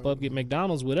go pop up, get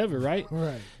McDonald's, whatever, right?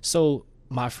 Right. So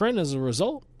my friend, as a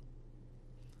result,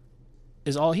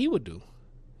 is all he would do,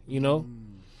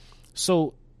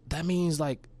 So that means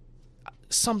like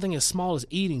something as small as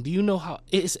eating. Do you know how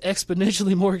it's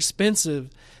exponentially more expensive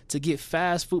to get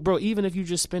fast food, bro? Even if you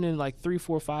just spending like $3,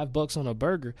 $4, $5 on a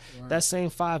burger, that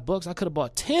same $5, I could have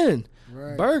bought 10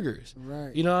 burgers.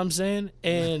 Right. You know what I'm saying?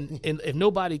 And if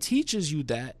nobody teaches you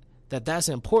that's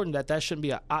important, that shouldn't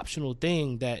be an optional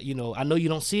thing, that, I know you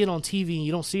don't see it on TV,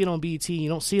 you don't see it on BT, you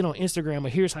don't see it on Instagram,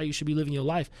 but here's how you should be living your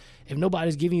life. If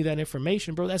nobody's giving you that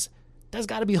information, bro, that's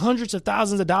got to be hundreds of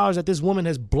thousands of dollars that this woman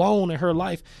has blown in her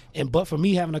life. But for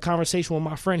me having a conversation with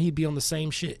my friend, he'd be on the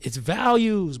same shit. It's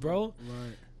values, bro.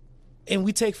 Right. And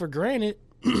we take for granted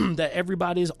that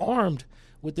everybody is armed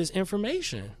with this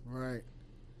information. Right.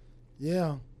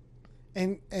 Yeah.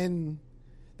 And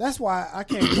that's why I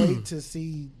can't wait to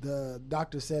see the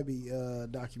Dr.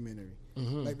 Sebi documentary.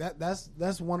 Mm-hmm. Like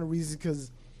that's one of the reasons,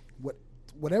 because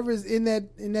whatever is in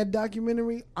that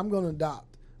documentary, I'm gonna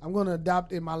adopt. I'm gonna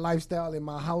adopt in my lifestyle, in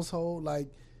my household. Like,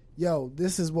 yo,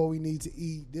 this is what we need to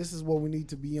eat. This is what we need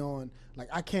to be on. Like,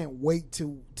 I can't wait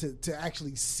to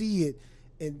actually see it.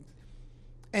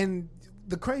 And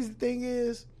the crazy thing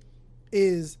is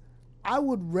I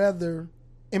would rather.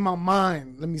 In my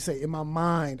mind,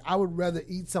 I would rather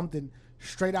eat something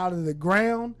straight out of the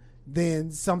ground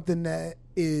than something that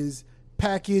is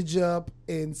packaged up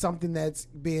and something that's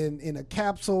been in a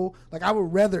capsule. Like, I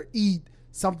would rather eat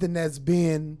something that's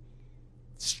been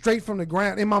straight from the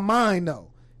ground. In my mind,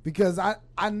 though, because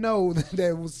I know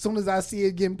that as soon as I see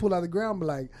it getting pulled out of the ground, I'm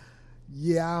like,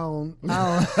 yeah, I don't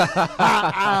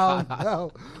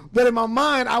know. But in my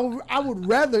mind, I would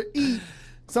rather eat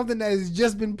something that has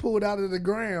just been pulled out of the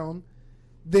ground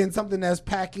than something that's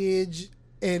packaged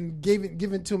and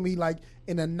given to me like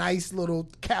in a nice little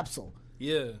capsule.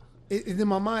 Yeah. In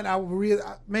my mind, I would really,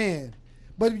 man.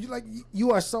 But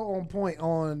you are so on point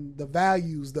on the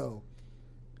values, though.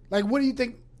 Like, what do you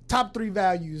think? Top 3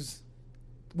 values.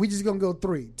 We just gonna go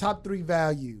 3. Top 3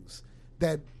 values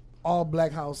that all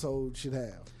black households should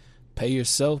have. Pay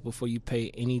yourself before you pay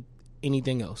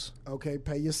anything else. Okay,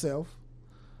 pay yourself.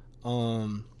 Wow,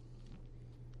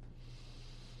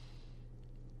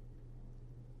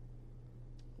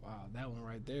 that one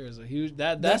right there is a huge.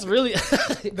 That's really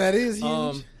that is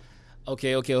huge.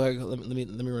 Okay. Let me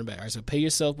run back. All right, so pay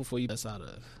yourself before you. That's out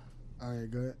of. All right,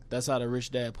 go ahead. That's out of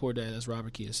Rich Dad Poor Dad. That's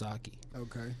Robert Kiyosaki.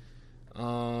 Okay.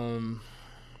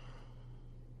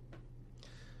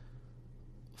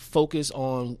 Focus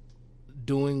on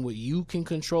doing what you can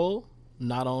control,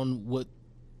 not on what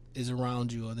is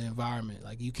around you or the environment.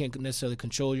 Like, you can't necessarily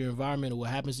control your environment or what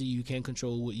happens to you. You can't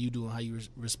control what you do and how you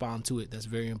respond to it. That's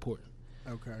very important.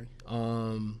 Okay.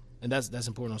 And that's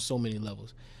important on so many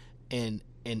levels. And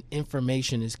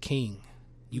information is king.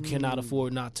 You cannot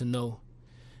afford not to know.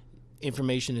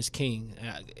 Information is king.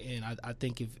 And I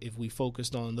think if we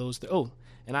focused on those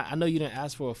and I know you didn't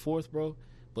ask for a fourth, bro,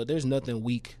 but there's nothing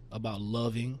weak about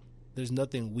loving. There's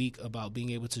nothing weak about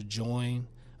being able to join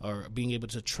or being able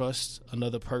to trust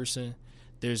another person.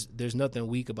 there's nothing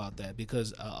weak about that,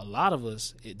 because a lot of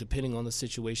us, depending on the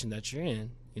situation that you're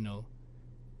in, you know,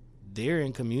 they're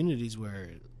in communities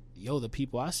where, the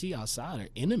people I see outside are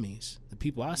enemies. The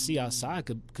people I see outside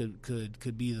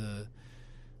could be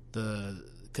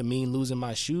could mean losing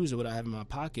my shoes or what I have in my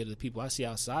pocket. The people I see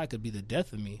outside could be the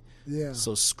death of me. Yeah.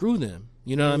 So screw them.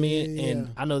 You know what I mean? Yeah.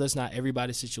 And I know that's not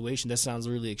everybody's situation. That sounds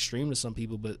really extreme to some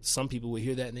people, but some people will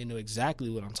hear that and they know exactly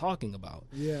what I'm talking about.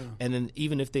 Yeah. And then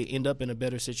even if they end up in a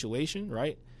better situation,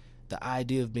 right? The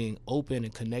idea of being open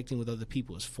and connecting with other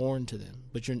people is foreign to them.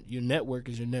 But your network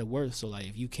is your net worth. So like,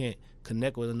 if you can't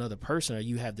connect with another person, or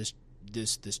you have this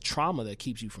trauma that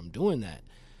keeps you from doing that,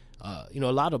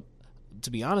 to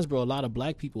be honest, bro, a lot of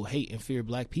black people hate and fear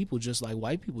black people just like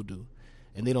white people do,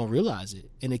 and they don't realize it.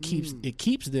 And it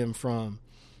keeps them from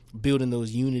building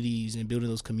those unities and building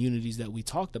those communities that we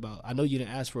talked about. I know you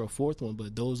didn't ask for a fourth one,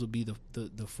 but those would be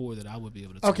the four that I would be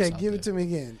able to. Okay, give it to me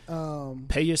again.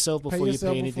 Pay yourself before you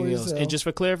pay anything else. Yourself. And just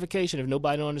for clarification, if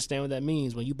nobody don't understand what that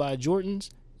means, when you buy Jordans,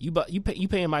 you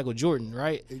paying Michael Jordan,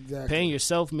 right? Exactly. Paying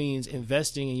yourself means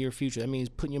investing in your future. That means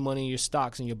putting your money in your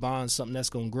stocks and your bonds, something that's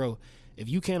going to grow. If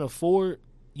you can't afford,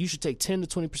 you should take 10 to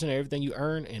 20% of everything you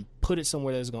earn and put it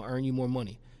somewhere that's going to earn you more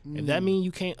money. If that means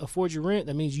you can't afford your rent,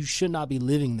 that means you should not be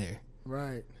living there.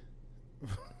 Right.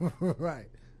 Right.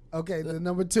 Okay, the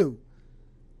number 2.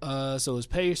 So it's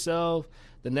pay yourself.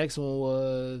 The next one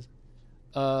was,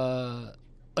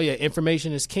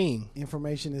 information is king.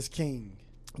 Information is king.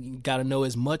 You got to know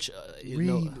as much.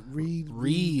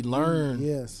 Read, learn.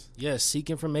 Yes. Yes,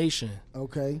 seek information.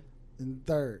 Okay. And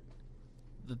third.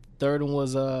 The third one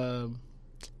was it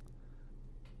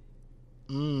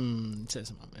says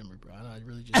in my memory, bro. I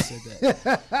really just said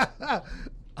that.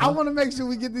 I want to make sure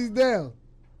we get these down.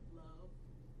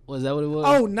 Was that what it was?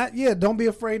 Oh, don't be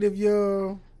afraid of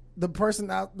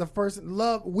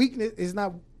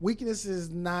weakness is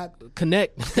not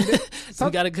connect. We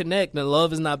gotta connect. The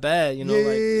love is not bad,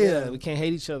 we can't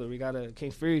hate each other. We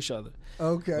can't fear each other.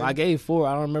 Okay. Well, I gave 4.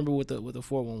 I don't remember what the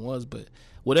fourth one was, but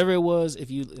whatever it was, if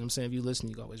you listen, you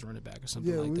can always run it back or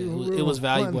something like that. It was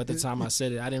valuable at the time I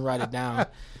said it. I didn't write it down.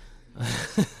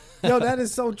 Yo, that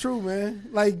is so true, man.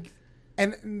 Like,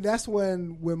 and that's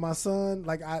when with my son,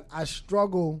 like I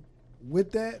struggle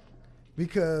with that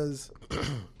because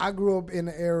I grew up in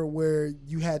an era where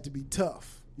you had to be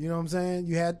tough. You know what I'm saying?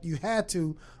 You had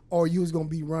to, or you was gonna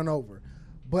be run over.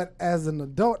 But as an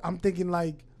adult, I'm thinking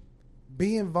like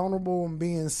being vulnerable and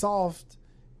being soft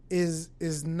is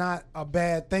not a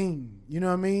bad thing. You know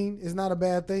what I mean? It's not a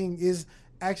bad thing. Is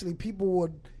actually people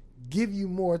would give you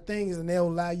more things and they'll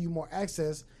allow you more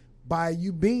access by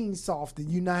you being soft and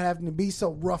you not having to be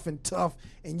so rough and tough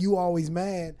and you always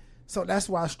mad. So that's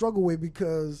why I struggle with,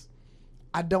 because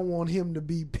I don't want him to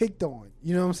be picked on.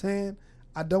 You know what I'm saying?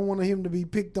 I don't want him to be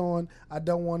picked on. I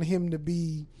don't want him to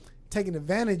be taken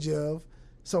advantage of.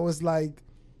 So it's like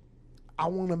I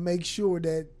want to make sure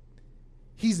that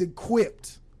he's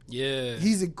equipped. Yeah.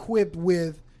 He's equipped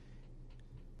with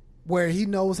where he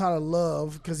knows how to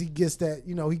love, because he gets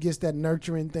that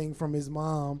nurturing thing from his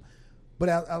mom. But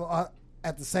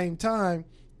at the same time,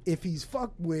 if he's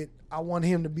fucked with, I want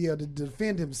him to be able to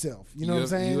defend himself. You know what I'm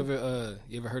saying?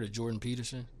 You ever heard of Jordan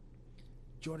Peterson?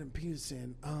 Jordan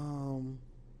Peterson.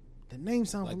 The name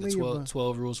sounds like familiar. The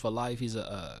 12 Rules for Life. He's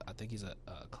I think he's a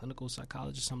clinical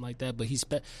psychologist, something like that. But he's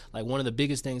like one of the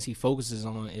biggest things he focuses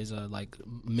on is like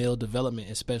male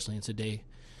development, especially in today.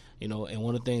 And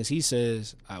one of the things he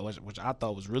says, which I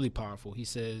thought was really powerful, he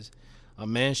says a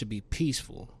man should be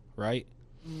peaceful, right?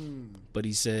 But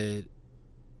he said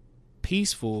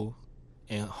peaceful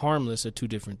and harmless are two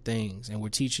different things. And we're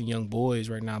teaching young boys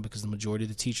right now, because the majority of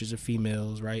the teachers are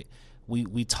females, right?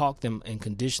 We talk them and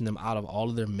condition them out of all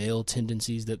of their male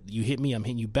tendencies. That you hit me, I'm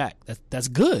hitting you back. That's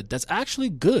good. That's actually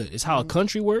good. It's how a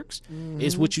country works.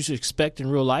 It's what you should expect in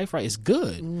real life, right? It's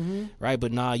good, right?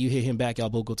 But you hit him back, y'all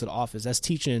both go to the office. That's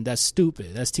teaching. That's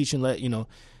stupid. That's teaching.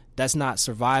 That's not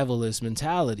survivalist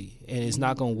mentality, and it's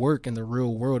not going to work in the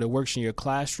real world. It works in your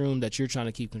classroom that you're trying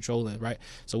to keep control in, right?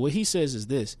 So what he says is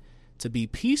this: to be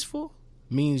peaceful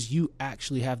means you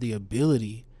actually have the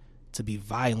ability to be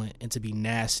violent and to be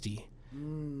nasty.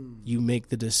 You make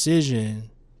the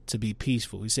decision to be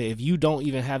peaceful. We say if you don't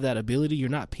even have that ability, you're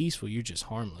not peaceful. You're just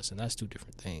harmless, and that's two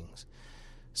different things.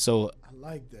 So I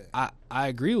like that. I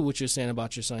agree with what you're saying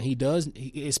about your son. He does,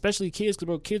 especially kids,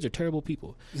 because kids are terrible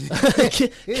people.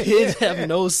 Kids have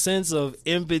no sense of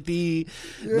empathy,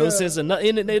 no sense of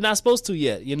nothing. They're not supposed to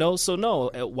yet, So no,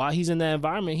 while he's in that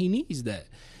environment, he needs that.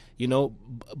 you know.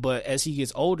 But as he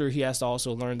gets older, he has to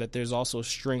also learn that there's also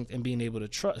strength in being able to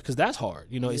trust, because that's hard.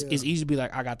 You know, it's easy to be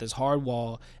like, I got this hard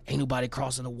wall, ain't nobody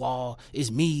crossing the wall,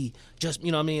 it's me, just,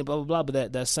 you know what I mean, blah, blah, blah.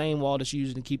 But that same wall that you're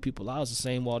using to keep people out is the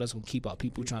same wall that's going to keep out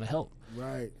people trying to help.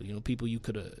 Right. You know, people you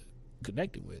could have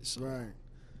connected with. So. Right.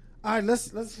 All right, let's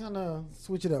kind of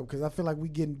switch it up, because I feel like we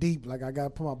getting deep. Like, I got to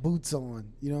put my boots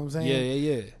on. You know what I'm saying?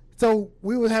 Yeah. So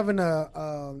we were having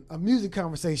a music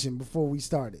conversation before we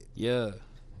started. Yeah.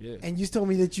 And you told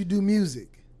me that you do music.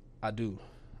 I do.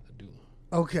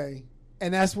 Okay.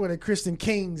 And that's where the Christian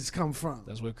Kings come from.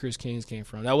 That's where Chris Kings came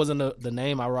from. That wasn't the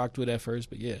name I rocked with at first,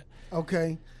 but yeah.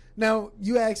 Okay. Now,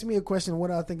 you asked me a question,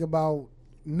 what I think about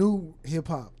new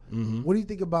hip-hop. Mm-hmm. What do you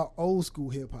think about old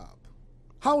school hip-hop?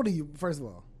 How old are you, first of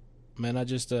all? Man, I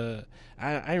just I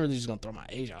ain't really just gonna throw my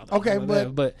age out. Okay,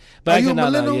 but are I you a can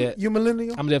not millennial? yet. You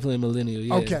millennial? I'm definitely a millennial.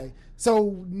 Yeah. Okay,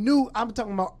 so I'm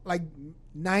talking about like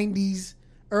 '90s,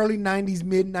 early '90s,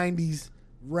 mid '90s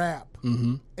rap,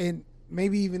 and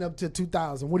maybe even up to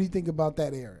 2000. What do you think about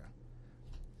that era?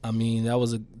 I mean, that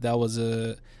was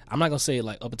a. I'm not gonna say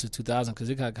like up until 2000 because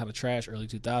it got kind of trash early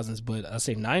 2000s, but I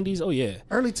say '90s. Oh yeah,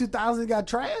 early 2000s got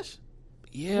trash.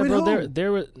 Yeah, With bro. who?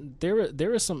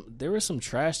 There was some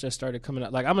trash that started coming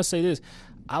out. Like, I'm gonna say this,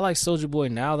 I like Soulja Boy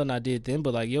now than I did then,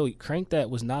 but like, yo, Crank That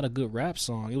was not a good rap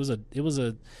song. It was a,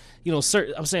 you know,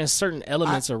 certain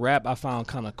elements of rap I found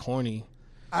kind of corny.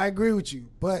 I agree with you,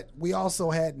 but we also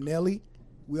had Nelly,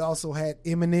 we also had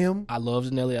Eminem, I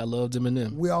loved Nelly, I loved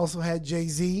Eminem. we also had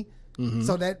Jay-Z.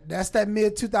 So that's that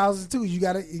mid 2002. You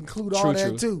got to include all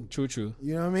that too. True.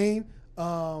 You know what I mean?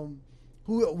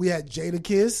 Who we had?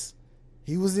 Jadakiss.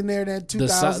 He was in there in that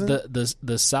 2000.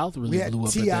 The South really blew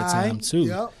up T.I. at that time too.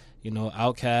 Yep. You know,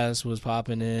 Outkast was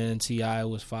popping in. T.I.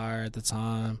 was fire at the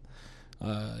time.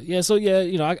 So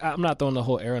you know, I'm not throwing the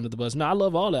whole era under the bus. No, I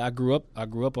love all that. I grew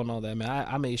up on all that, man.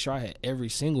 I made sure I had every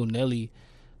single Nelly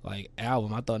like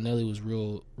album. I thought Nelly was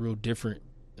real different.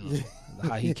 You know,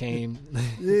 how he came.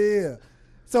 Yeah.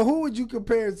 So who would you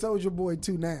compare Soulja Boy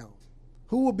to now?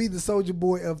 Who would be the Soulja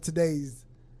Boy of today's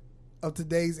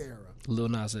era? Lil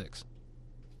Nas X.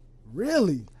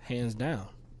 Really? Hands down.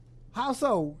 How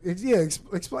so?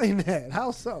 Explain that.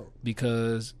 How so?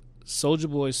 Because Soulja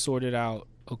Boy sorted out,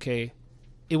 okay,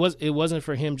 it wasn't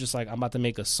for him just like, I'm about to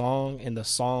make a song and the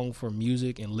song for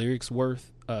music and lyrics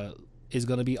worth is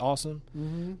going to be awesome.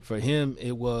 Mm-hmm. For him,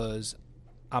 it was,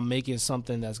 I'm making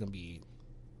something that's going to be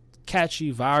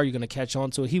catchy, viral, you're going to catch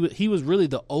on to it. He was really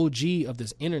the OG of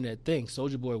this internet thing.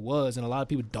 Soulja Boy was, and a lot of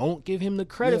people don't give him the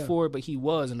credit for it, but he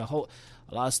was, and a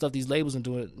lot of stuff these labels are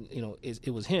doing, you know,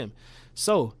 it was him.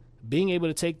 So being able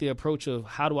to take the approach of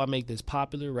how do I make this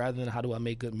popular rather than how do I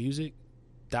make good music,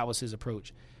 that was his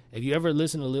approach. If you ever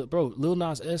listen to Lil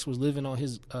Nas X was living on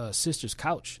his sister's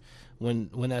couch when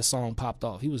that song popped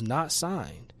off. He was not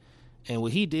signed. And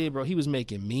what he did, bro, he was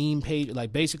making meme pages,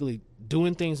 like basically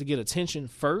doing things to get attention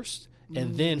first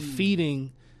and then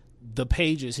feeding the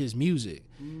pages his music.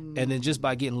 And then just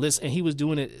by getting listened, and he was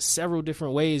doing it several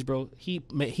different ways, bro. He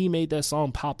made that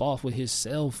song pop off with his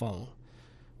cell phone,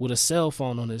 with a cell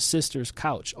phone on his sister's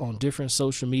couch on different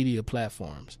social media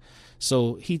platforms.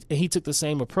 So he took the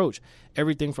same approach.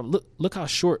 Everything from look how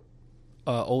short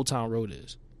Old Town Road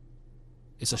is.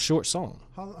 It's a short song.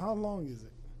 How long is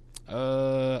it?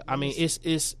 I mean,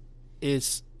 it's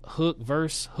hook,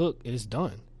 verse, hook. It's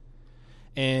done.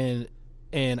 And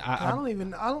only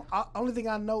thing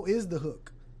I know is the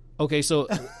hook. Okay, so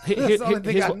That's the only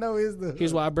thing I know is the hook.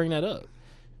 Here's why I bring that up.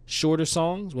 Shorter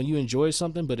songs, when you enjoy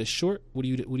something but it's short, what do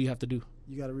you have to do?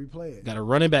 You got to replay it. Got to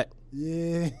run it back.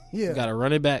 Yeah. Got to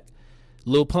run it back.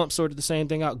 Lil Pump sorted the same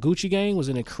thing out. Gucci Gang was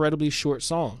an incredibly short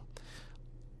song.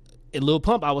 And Lil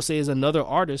Pump, I would say, is another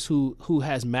artist who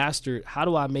has mastered how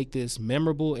do I make this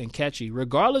memorable and catchy,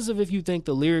 regardless of if you think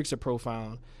the lyrics are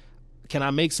profound. Can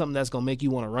I make something that's gonna make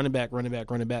you want to run it back?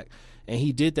 And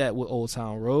he did that with Old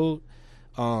Town Road.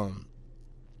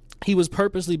 He was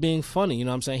purposely being funny. You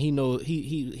know what I'm saying?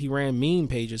 He ran meme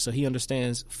pages, so he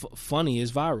understands funny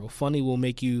is viral. Funny will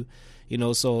make you,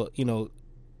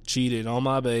 cheated on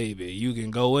my baby. You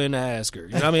can go and ask her. You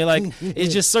know what I mean? Like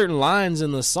it's just certain lines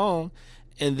in the song.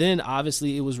 And then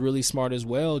obviously it was really smart as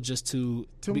well, just to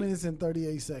 2 minutes and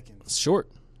 38 seconds. Short,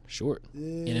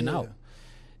 in and out.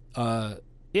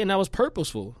 And that was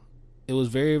purposeful. It was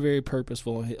very, very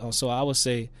purposeful. So I would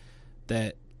say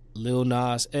that Lil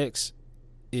Nas X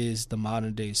is the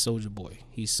modern day Soulja Boy.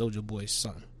 He's Soulja Boy's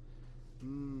son.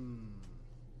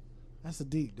 That's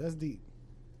deep. Because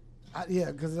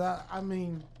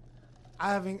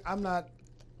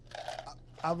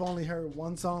I've only heard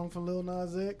one song from Lil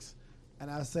Nas X, and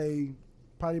I say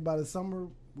probably by the summer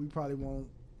we probably won't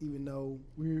even though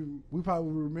we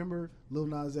probably remember Lil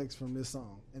Nas X from this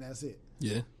song, and that's it.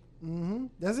 Yeah.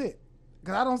 That's it.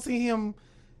 Because I don't see him.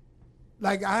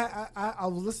 Like I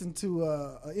was listening to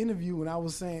an interview when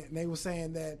they were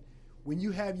saying that when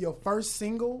you have your first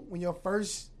single, when your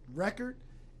first record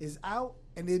is out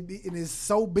and it is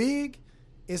so big,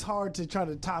 it's hard to try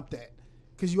to top that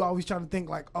because you always trying to think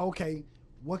like, okay,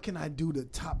 what can I do to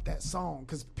top that song?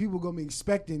 Because people gonna be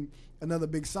expecting another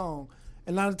big song,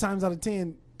 and a lot of times out of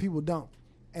 10, people don't,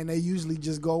 and they usually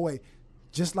just go away.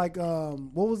 Just like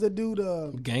what was that dude?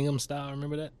 Gangnam Style,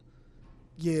 remember that?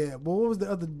 Yeah, but what was the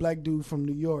other black dude from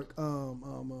New York?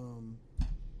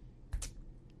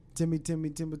 Timmy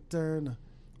Turner.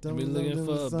 Don't be looking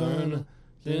for a burner.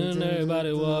 Then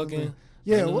everybody walking.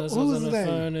 Yeah, who's his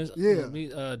name?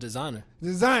 Yeah, Designer.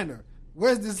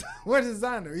 Where's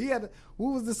Designer?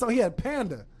 Who was the song? He had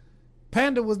Panda.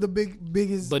 Panda was the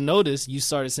biggest. But notice you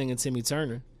started singing Timmy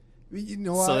Turner. You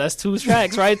know why? So that's 2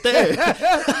 tracks right there.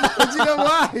 But you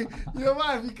know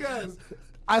why? Because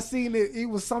I seen it. It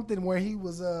was something where he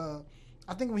was.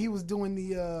 I think when he was doing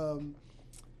the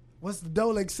what's the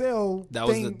Dole XL. That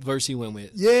thing. was the verse he went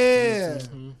with. Yeah,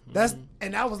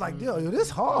 and I was like, yo, this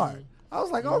hard. I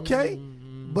was like, okay,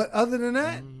 but other than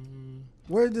that,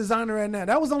 where's Designer at now?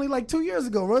 That was only like 2 years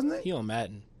ago, wasn't it? He on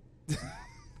Madden.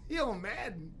 He on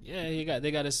Madden. Yeah,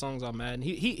 they got his songs on Madden.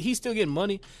 He's still getting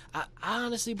money. I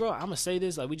honestly, bro, I'm gonna say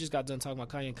this. Like, we just got done talking about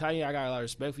Kanye. Kanye, I got a lot of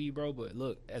respect for you, bro. But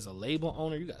look, as a label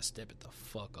owner, you gotta step it the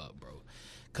fuck up, bro.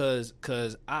 Cause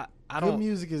I don't. Good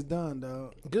music is done,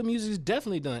 dog. Good music is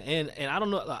definitely done, and I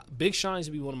don't know. Like, Big Sean used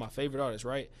to be one of my favorite artists,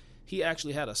 right? He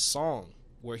actually had a song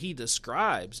where he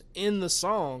describes in the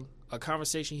song a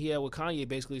conversation he had with Kanye,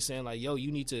 basically saying like, "Yo,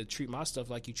 you need to treat my stuff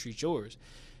like you treat yours,"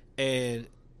 and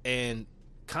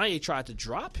Kanye tried to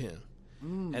drop him.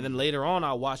 And then later on,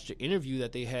 I watched an interview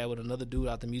that they had with another dude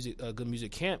out the Good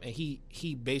Music Camp, and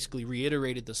he basically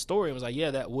reiterated the story and was like,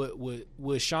 "Yeah, that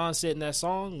what Sean said in that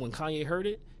song when Kanye heard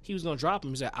it, he was gonna drop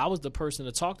him." He said, "I was the person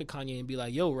to talk to Kanye and be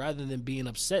like, yo, rather than being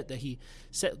upset that he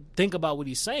said, think about what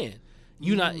he's saying.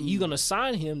 You gonna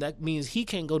sign him? That means he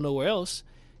can't go nowhere else.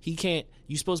 He can't.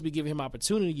 You're supposed to be giving him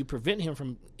opportunity. You prevent him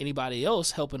from anybody else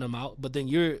helping him out, but then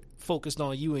you're focused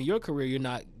on you and your career. You're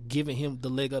not giving him the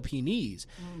leg up he needs."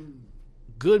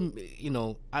 Good,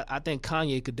 I think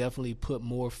Kanye could definitely put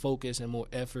more focus and more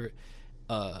effort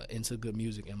into good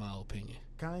music, in my opinion.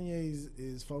 Kanye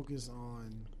is focused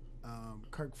on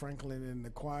Kirk Franklin and the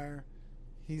choir.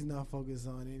 He's not focused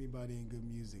on anybody in good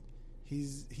music.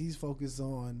 He's focused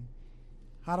on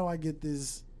how do I get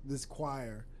this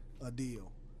choir a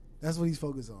deal. That's what he's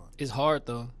focused on. It's hard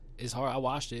though. It's hard. I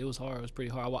watched it. It was hard. It was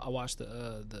pretty hard. I watched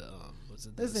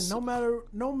Listen,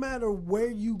 no matter where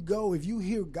you go, if you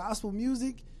hear gospel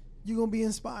music, you're gonna be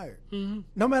inspired.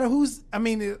 No matter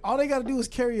all they gotta do is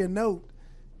carry a note,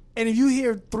 and if you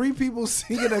hear 3 people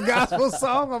singing a gospel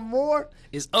song or more,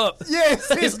 it's up. Yes,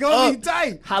 it's gonna be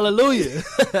tight. Hallelujah.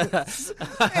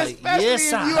 Especially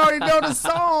if you already know the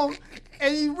song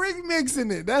and you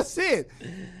remixing it. That's it.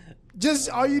 Just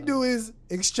all you do is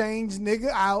exchange nigga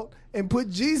out and put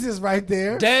Jesus right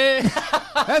there. Damn.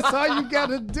 That's all you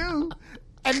gotta do,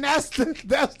 and that's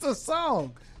the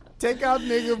song. Take out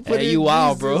nigga, put in you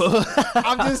wild, Jesus. bro.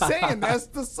 I'm just saying that's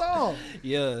the song.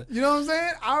 Yeah. You know what I'm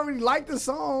saying? I already like the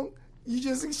song. You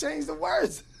just exchange the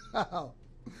words. But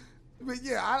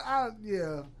yeah,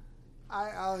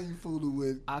 I ain't fooling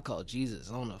with. I called Jesus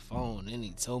on the phone and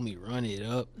he told me run it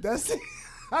up. That's it.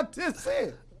 I just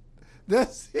said.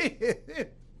 That's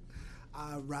it.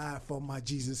 I ride for my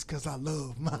Jesus because I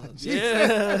love my Jesus.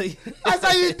 Yeah. That's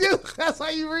how you do. That's how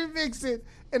you remix it,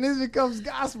 and it becomes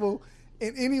gospel.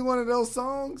 And any one of those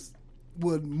songs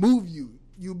would move you.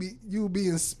 You'll be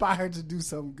inspired to do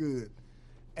something good.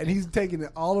 And he's taking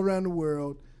it all around the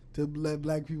world to let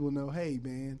black people know, hey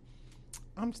man,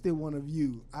 I'm still one of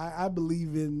you. I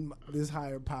believe in this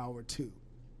higher power too.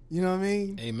 You know what I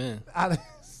mean? Amen. I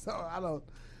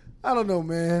don't know,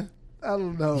 man. I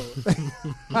don't know.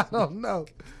 I don't know.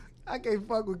 I can't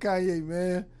fuck with Kanye,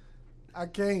 man. I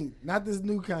can't. Not this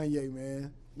new Kanye,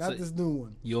 man. Not this new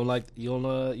one. You don't like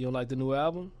the new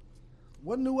album?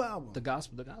 What new album? The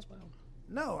gospel album.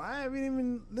 No, I haven't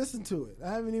even listened to it.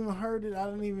 I haven't even heard it. I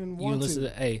don't even want you listen to.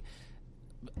 Hey,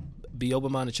 be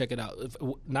open minded. Check it out.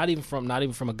 Not even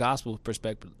from a gospel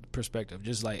perspective.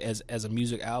 Just like as a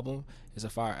music album, it's a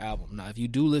fire album. Now, if you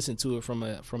do listen to it from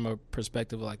a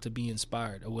perspective of like to be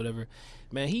inspired or whatever,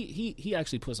 man, he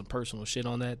actually put some personal shit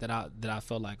on that I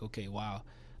felt like, okay, wow.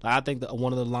 Like, I think that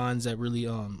one of the lines that really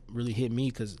hit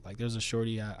me, because like there's a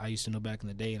shorty I used to know back in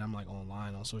the day, and I'm like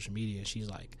online on social media, and she's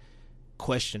like,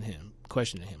 questioning him,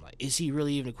 like, is he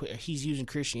really even? He's using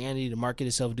Christianity to market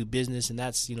himself, do business, and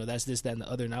that's that's this, that, and the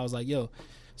other. And I was like, yo,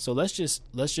 so let's just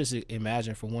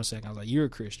imagine for 1 second. I was like, you're a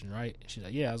Christian, right? She's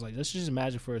like, yeah. I was like, let's just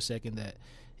imagine for a second that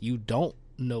you don't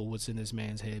know what's in this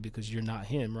man's head because you're not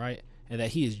him, right? And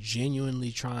that he is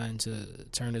genuinely trying to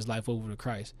turn his life over to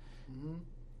Christ. Mm-hmm.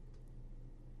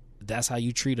 That's how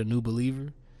you treat a new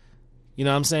believer. You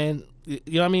know what I'm saying? You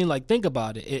know what I mean? Like, think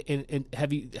about it. And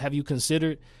have you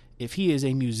considered if he is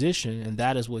a musician and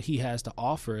that is what he has to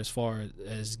offer as far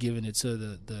as giving it to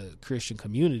the Christian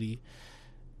community,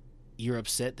 you're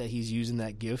upset that he's using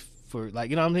that gift for, like,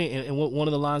 you know what I mean? And what one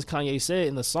of the lines Kanye said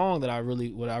in the song that I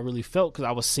really felt, because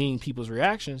I was seeing people's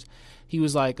reactions, he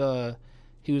was like,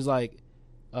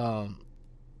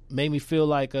 made me feel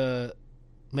like,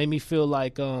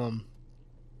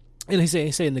 and he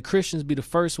said, the Christians be the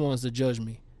first ones to judge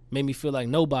me. Made me feel like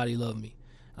nobody loved me.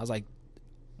 I was like,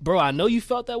 bro, I know you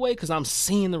felt that way because I'm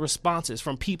seeing the responses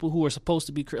from people who are supposed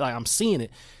to be, like, I'm seeing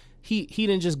it. He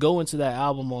didn't just go into that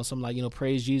album on some, like,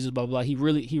 praise Jesus, blah, blah, blah. He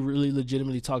really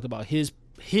legitimately talked about his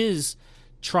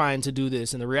trying to do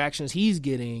this and the reactions he's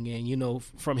getting, and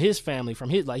from his family, from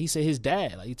his, like, he said his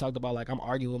dad, like, he talked about, like, I'm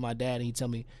arguing with my dad and he tell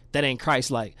me that ain't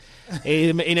Christ-like,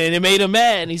 and it made him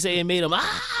mad, and he said it made him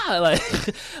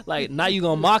like now you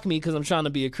gonna mock me because I'm trying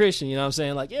to be a Christian, you know what I'm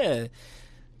saying? Like, yeah,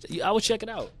 I would check it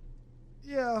out.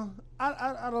 Yeah,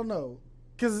 I don't know,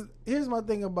 because here's my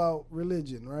thing about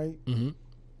religion, right? Mm-hmm.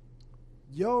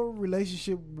 Your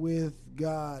relationship with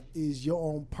God is your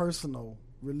own personal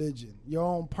religion, your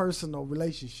own personal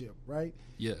relationship, right?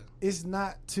 Yeah. It's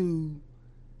not to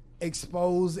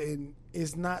expose, and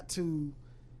it's not to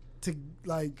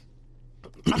like,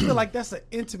 I feel like that's an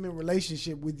intimate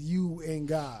relationship with you and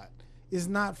God. It's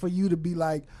not for you to be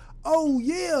like, oh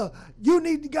yeah, you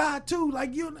need God too.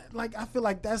 Like, I feel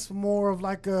like that's more of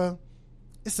like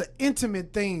it's an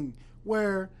intimate thing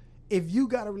where if you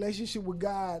got a relationship with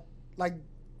God, like,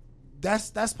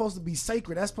 that's supposed to be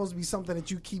sacred. That's supposed to be something that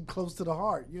you keep close to the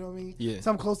heart. You know what I mean? Yeah.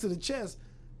 Something close to the chest.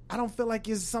 I don't feel like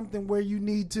it's something where you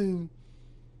need to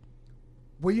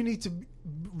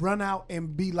run out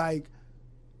and be like,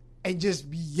 and just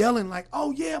be yelling like,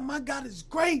 oh yeah, my God is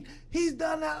great. He's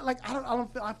done that. Like,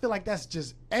 I feel like that's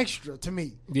just extra to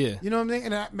me. Yeah. You know what I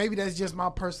mean? And maybe that's just my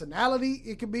personality.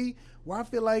 It could be where I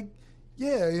feel like,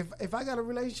 yeah, if I got a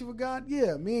relationship with God,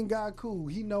 yeah, me and God cool.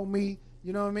 He know me.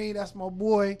 You know what I mean? That's my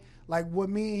boy. Like, what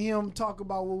me and him talk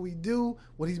about, what we do,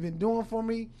 what he's been doing for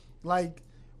me. Like,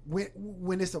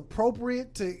 when it's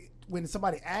appropriate to, when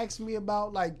somebody asks me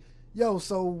about, like, yo,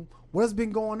 so what's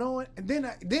been going on, and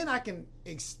then I can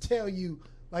tell you,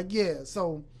 like, yeah,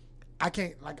 so I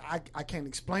can't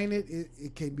explain it.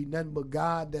 It can be nothing but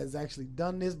God that's actually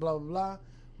done this, blah blah blah.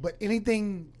 But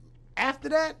anything after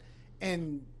that,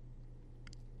 and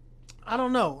I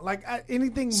don't know, like,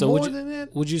 anything so more than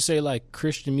that. Would you say, like,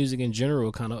 Christian music in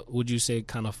general kind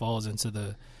of falls into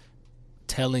the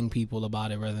telling people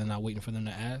about it rather than not waiting for them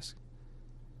to ask?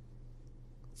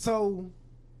 So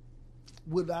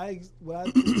would I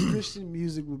think Christian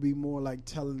music would be more like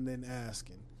telling than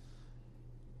asking?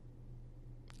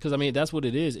 Because, I mean, that's what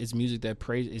it is. It's music that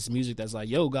praise. It's music that's like,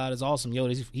 yo, God is awesome. Yo,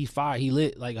 he fire. He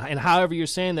lit. Like, and however you're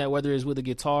saying that, whether it's with a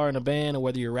guitar in a band or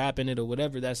whether you're rapping it or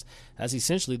whatever, that's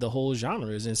essentially the whole genre.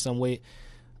 Is in some way.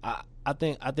 I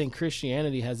think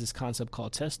Christianity has this concept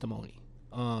called testimony,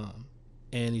 and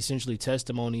essentially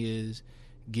testimony is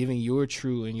giving your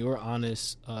true and your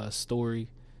honest story,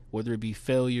 whether it be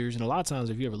failures. And a lot of times,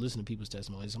 if you ever listen to people's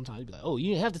testimonies, sometimes you'd be like, oh, you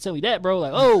didn't have to tell me that, bro.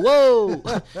 Like, oh,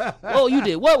 whoa. Oh, you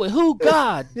did what with who?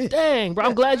 God dang, bro.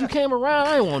 I'm glad you came around.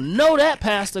 I didn't want to know that,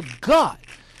 Pastor. God.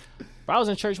 Bro, I was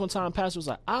in church one time. Pastor was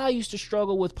like, I used to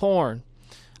struggle with porn.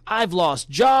 I've lost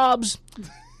jobs.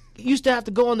 Used to have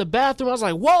to go in the bathroom. I was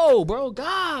like, whoa, bro.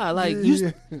 God. Like,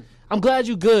 I'm glad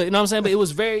you good. You know what I'm saying? But it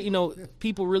was very,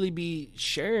 people really be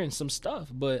sharing some stuff.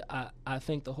 But I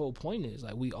think the whole point is,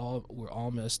 like, we're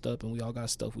all messed up and we all got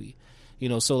stuff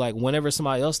so, like, whenever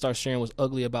somebody else starts sharing what's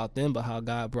ugly about them but how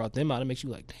God brought them out, it makes you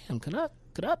like, damn, could I,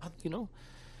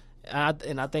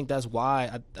 and I think that's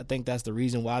why, I think that's the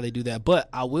reason why they do that. But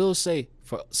I will say,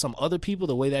 for some other people,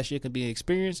 the way that shit can be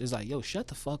experienced is like, yo, shut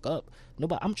the fuck up.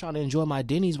 I'm trying to enjoy my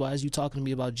Denny's while you talking to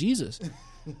me about Jesus.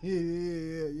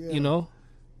 Yeah.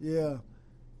 Yeah.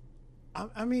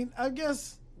 I mean, I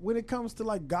guess when it comes to,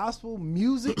 like, gospel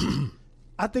music,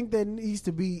 I think there needs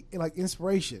to be, like,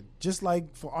 inspiration. Just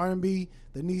like for R&B,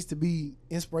 there needs to be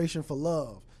inspiration for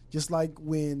love. Just like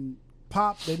when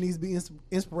pop, there needs to be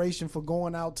inspiration for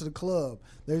going out to the club.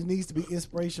 There needs to be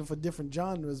inspiration for different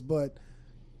genres. But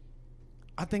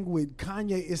I think with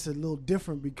Kanye, it's a little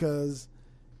different because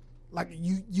like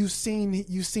you seen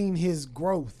his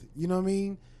growth. You know what I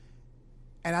mean?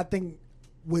 And I think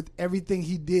with everything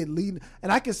he did leading,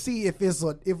 and I can see if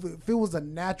it was a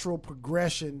natural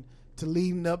progression to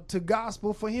leading up to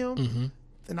gospel for him,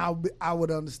 then I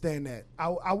would understand that.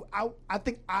 I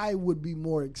think I would be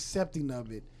more accepting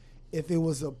of it if it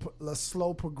was a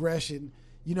slow progression.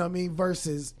 You know what I mean?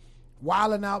 Versus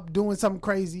wilding out, doing something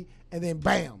crazy, and then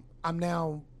bam,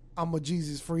 I'm a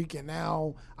Jesus freak, and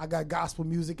now I got gospel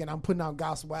music, and I'm putting out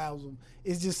gospel albums.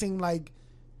 It just seemed like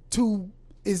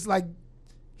it's like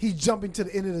he's jumping to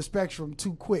the end of the spectrum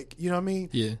too quick. You know what I mean?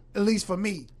 Yeah. At least for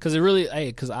me. Because it really,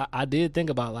 because I did think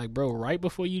about, like, bro, right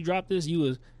before you dropped this,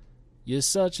 you're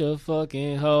such a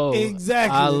fucking hoe.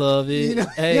 Exactly. I love it. You know?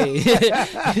 Hey,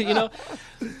 you know,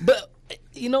 but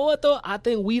you know what though? I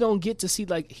think we don't get to see,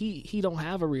 like, he don't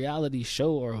have a reality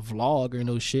show or a vlog or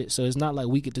no shit. So it's not like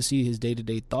we get to see his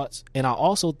day-to-day thoughts. And I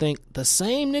also think the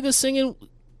same nigga singing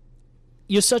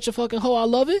 "You're such a fucking hoe, I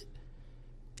love it"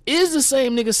 is the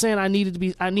same nigga saying I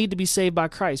need to be saved by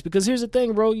Christ. Because here's the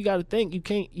thing, bro, you got to think, you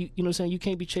know what I'm saying, you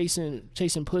can't be chasing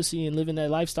pussy and living that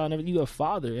lifestyle and everything. You're a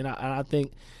father, and I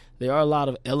think there are a lot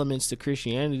of elements to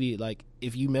Christianity. Like,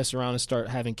 if you mess around and start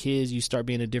having kids, you start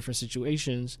being in different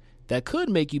situations that could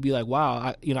make you be like,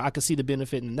 wow, I could see the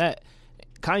benefit in that.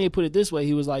 Kanye put it this way.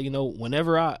 He was like, you know,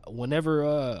 whenever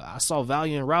I saw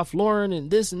value in Ralph Lauren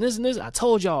and this and this and this, I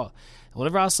told y'all.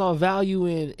 Whenever I saw value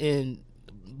in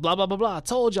blah, blah, blah, blah, I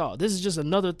told y'all. This is just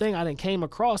another thing I done came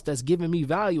across that's giving me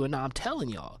value, and now I'm telling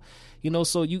y'all. You know,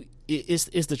 so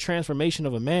it's the transformation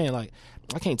of a man. Like,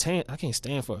 I can't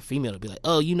stand for a female to be like,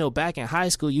 oh, you know, back in high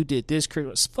school you did this.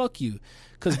 Fuck you.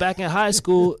 Because back in high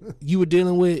school, you were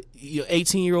dealing with your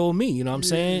 18-year-old me, you know what I'm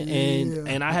saying?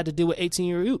 And I had to deal with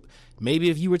 18-year-old you. Maybe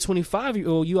if you were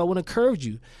 25-year-old you, I would have curved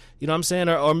you. You know what I'm saying?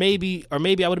 Or maybe I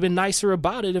would have been nicer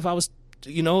about it if I was,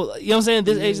 you know what I'm saying?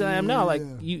 This age that I am now, like,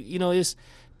 you know, it's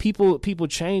people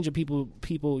change, and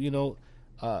people, you know,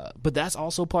 but that's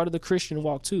also part of the Christian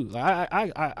walk too. Like,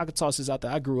 I could toss this out there.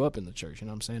 I grew up in the church, you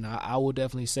know what I'm saying? I will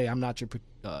definitely say I'm not your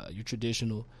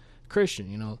traditional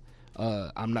Christian, you know.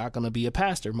 I'm not going to be a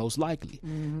pastor, most likely,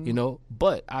 you know,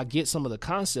 but I get some of the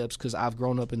concepts because I've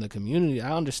grown up in the community.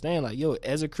 I understand, like, yo,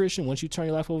 as a Christian, once you turn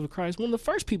your life over to Christ, one of the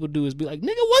first people do is be like,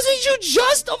 nigga, wasn't you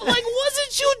just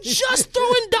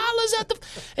throwing dollars at the,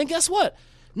 and guess what?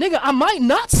 Nigga, I might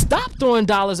not stop throwing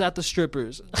dollars at the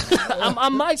strippers. I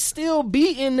might still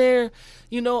be in there,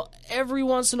 you know, every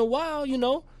once in a while, you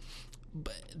know.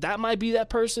 But that might be that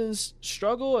person's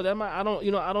struggle, or that might, I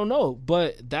don't know.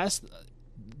 But that's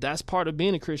part of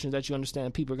being a Christian, that you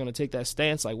understand people are going to take that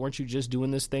stance. Like, weren't you just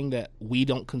doing this thing that we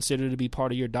don't consider to be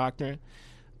part of your doctrine?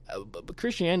 But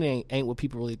Christianity ain't what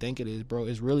people really think it is, bro.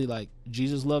 It's really like,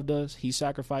 Jesus loved us. He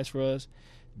sacrificed for us.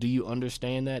 Do you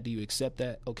understand that? Do you accept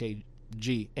that? Okay,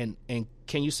 G. And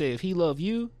can you say if he loved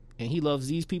you and he loves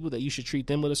these people, that you should treat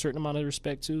them with a certain amount of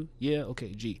respect too? Yeah,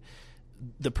 okay, G.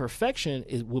 The perfection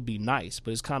would be nice,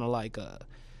 but it's kind of like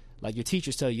your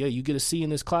teachers tell you, yeah, you get a C in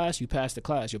this class, you pass the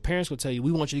class. Your parents will tell you,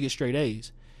 we want you to get straight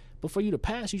A's. But for you to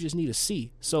pass, you just need a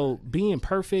C. So being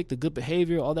perfect, the good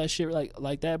behavior, all that shit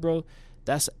like that, bro,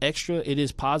 that's extra. It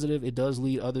is positive. It does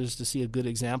lead others to see a good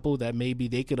example that maybe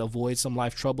they could avoid some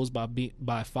life troubles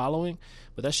by following.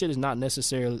 But that shit is not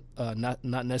necessarily not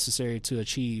necessary to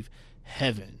achieve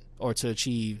heaven or to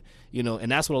achieve, you know.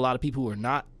 And that's what a lot of people who are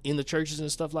not in the churches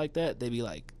and stuff like that, they be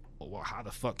like, well, how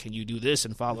the fuck can you do this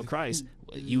and follow Christ?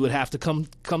 You would have to come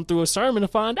through a sermon to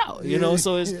find out, you know.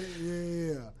 So it's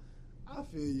I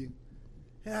feel you.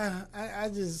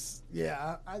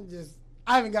 Yeah,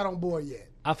 I haven't got on board yet.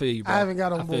 I feel you, bro. I haven't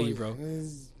got on board. I feel you, bro.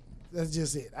 That's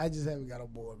just it. I just haven't got on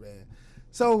board, man.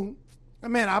 So,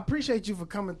 man, I appreciate you for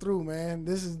coming through, man.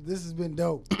 This has been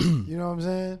dope. You know what I'm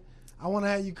saying? I want to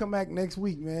have you come back next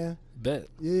week, man. Bet.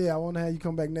 Yeah, I want to have you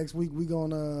come back next week. We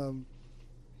gonna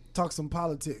talk some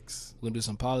politics. We're gonna do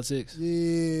some politics.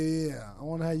 Yeah. I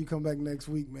want to have you come back next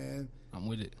week, man. I'm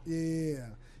with it. Yeah.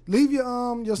 Leave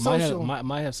your social.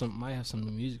 Might have some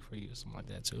new music for you or something like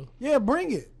that too. Yeah,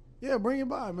 bring it. Yeah, bring it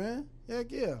by, man.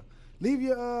 Heck yeah. Leave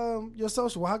your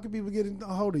social. How can people get a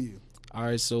hold of you? All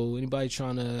right, so anybody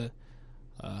trying to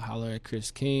holler at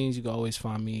Chris Kings, you can always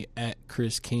find me at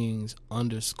Chris Kings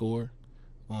 _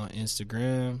 on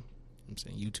Instagram. I'm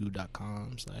saying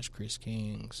youtube.com/Chris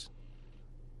Kings.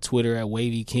 Twitter at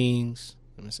Wavy Kings.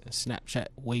 I'm saying Snapchat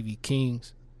Wavy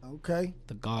Kings. Okay.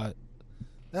 The God.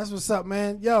 That's what's up,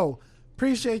 man. Yo,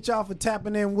 appreciate y'all for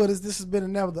tapping in with us. This has been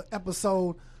another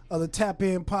episode of the Tap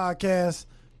In Podcast.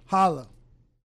 Holla.